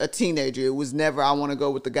as a teenager. It was never, I want to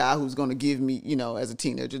go with the guy who's going to give me, you know, as a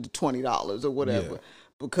teenager, the $20 or whatever. Yeah.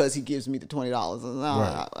 Because he gives me the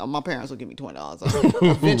 $20. My parents will give me $20.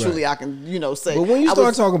 Eventually, I can, you know, say. But when you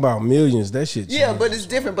start talking about millions, that shit changes. Yeah, but it's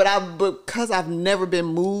different. But because I've never been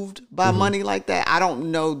moved by money like that, I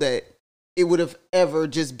don't know that it would have ever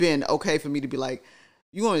just been okay for me to be like,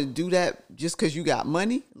 you want to do that just because you got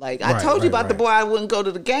money? Like, I told you about the boy I wouldn't go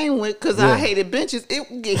to the game with because I hated benches.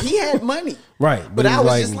 He had money. Right. But I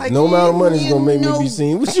was just like, no amount of money is going to make me be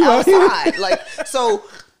seen with you outside. Like, so...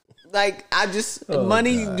 Like, I just,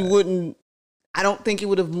 money wouldn't, I don't think it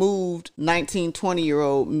would have moved 19,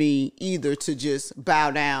 20-year-old me either to just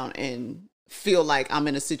bow down and feel like I'm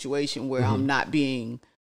in a situation where I'm not being,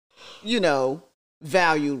 you know,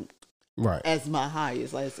 valued as my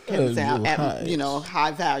highest, like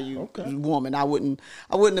high value woman. I wouldn't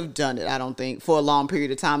have done it, I don't think, for a long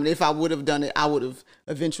period of time. And if I would have done it, I would have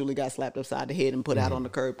eventually got slapped upside the head and put out on the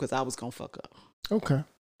curb because I was going to fuck up. Okay.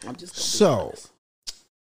 I'm just going to be honest.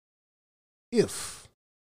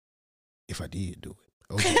 If I did do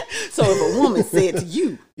it. Okay. So if a woman said to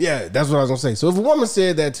you. Yeah, that's what I was going to say. So if a woman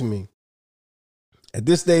said that to me at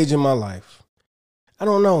this stage in my life, I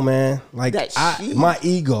don't know, man. Like, my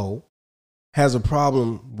ego has a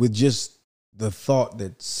problem with just the thought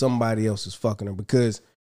that somebody else is fucking her, because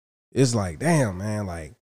it's like, damn, man,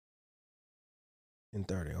 like, in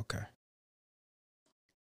 30, okay.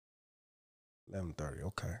 11:30,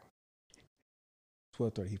 okay.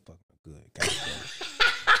 12:30, he fucking good.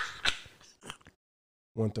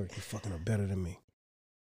 1:30, he fucking her better than me.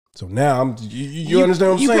 So now you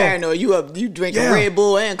understand what I'm saying? You paranoid. You drinking Red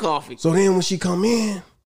Bull and coffee. So then when she come in,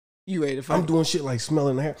 you ready to fight? I'm doing shit like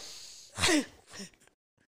smelling the hair.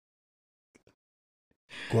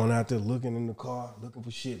 Going out there looking in the car, looking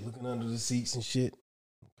for shit, looking under the seats and shit.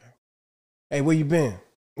 Okay. Hey, where you been?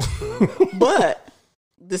 But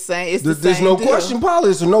there's no question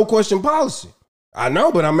policy. It's a no question policy. I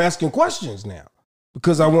know, but I'm asking questions now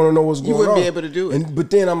because I want to know what's going on. You wouldn't be able to do it. But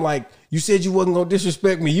then I'm like, you said you wasn't going to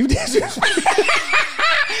disrespect me. You disrespect me.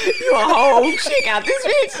 You a whole chick out this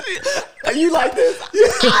bitch. Are you like this?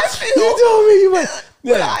 I feel. You told me you might.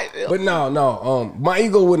 Yeah. I feel. But no. My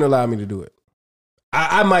ego wouldn't allow me to do it.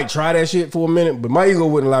 I might try that shit for a minute, but my ego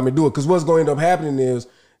wouldn't allow me to do it because what's going to end up happening is,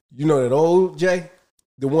 you know that old Jay?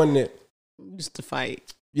 The one that used to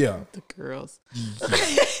fight. Yeah. The girls.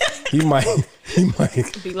 He might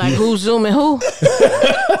be like, who's zooming who?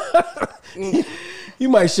 he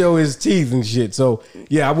might show his teeth and shit. So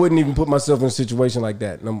yeah, I wouldn't even put myself in a situation like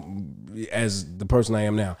that. As the person I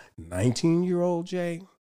am now, 19-year-old Jay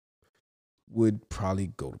would probably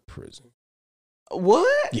go to prison.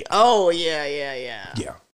 What? Yeah. Oh yeah.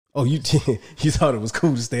 Yeah. Oh, you thought it was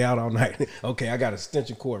cool to stay out all night? Okay, I got a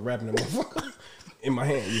extension cord wrapping the motherfucker in my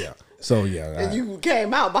hand. Yeah. So yeah, and you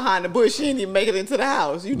came out behind the bush. You didn't even make it into the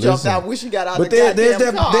house. You jumped out. Wish you got out. But there's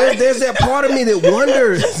that part of me that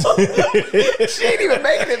wonders. She didn't even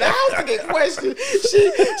make it in the house to get questioned.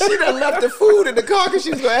 She done left the food in the car because she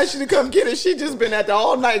was gonna ask you to come get it. She just been at the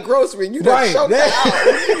all night grocery and you done choked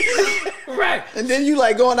out. Right. And then you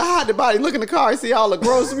like going to hide the body, look in the car, and see all the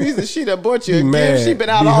groceries, and she done bought you a gift. She been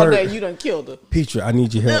out all day. You done killed her. Petra, I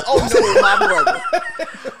need your help. Oh no, my brother.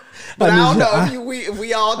 But I don't know if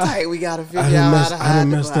we all tight. We gotta figure out how to hide. I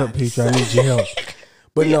done messed up, Petra. I need your help.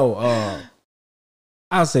 But no,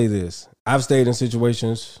 I'll say this. I've stayed in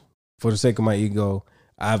situations for the sake of my ego.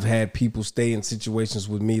 I've had people stay in situations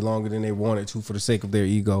with me longer than they wanted to for the sake of their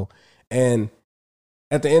ego. And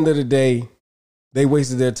at the end of the day, they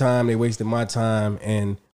wasted their time. They wasted my time.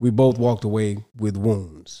 And we both walked away with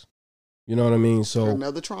wounds. You know what I mean? So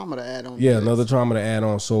another trauma to add on. Yeah, another trauma to add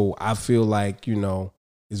on. So I feel like,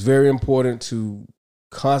 it's very important to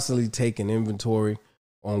constantly take an inventory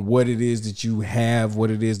on what it is that you have, what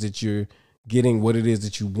it is that you're getting, what it is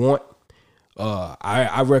that you want.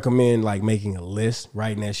 I recommend like making a list,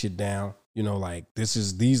 writing that shit down. Like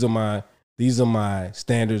these are my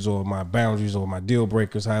standards or my boundaries or my deal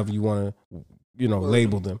breakers, however you want to,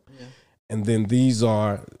 label them. Yeah. And then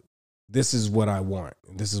this is what I want.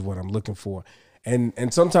 And this is what I'm looking for.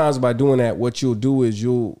 And sometimes by doing that, what you'll do is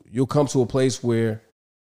you'll come to a place where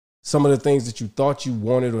some of the things that you thought you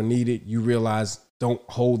wanted or needed, you realize don't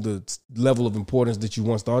hold the level of importance that you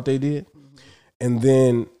once thought they did. Mm-hmm. And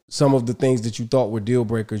then some of the things that you thought were deal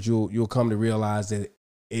breakers, you'll come to realize that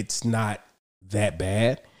it's not that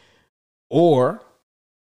bad, or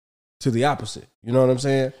to the opposite. You know what I'm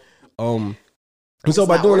saying? And so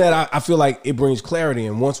by doing that, I feel like it brings clarity.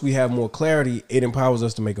 And once we have more clarity, it empowers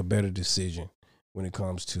us to make a better decision when it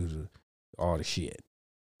comes to all the shit.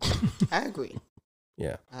 I agree.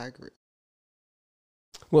 Yeah. I agree.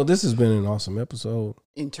 Well, this has been an awesome episode.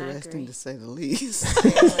 Interesting to say the least.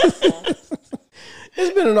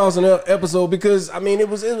 It's been an awesome episode because,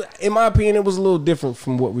 in my opinion, it was a little different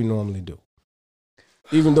from what we normally do.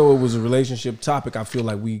 Even though it was a relationship topic, I feel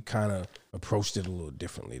like we kind of approached it a little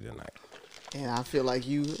differently tonight. And I feel like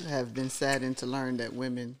you have been saddened to learn that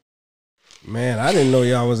women... Man, I didn't know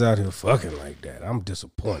y'all was out here fucking like that. I'm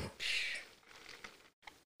disappointed.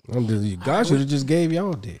 God should have just gave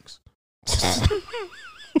y'all dicks.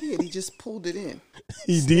 He just pulled it in.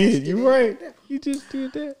 He did. You're right. He just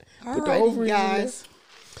did that. All right, guys.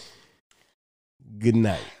 Good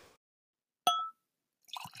night.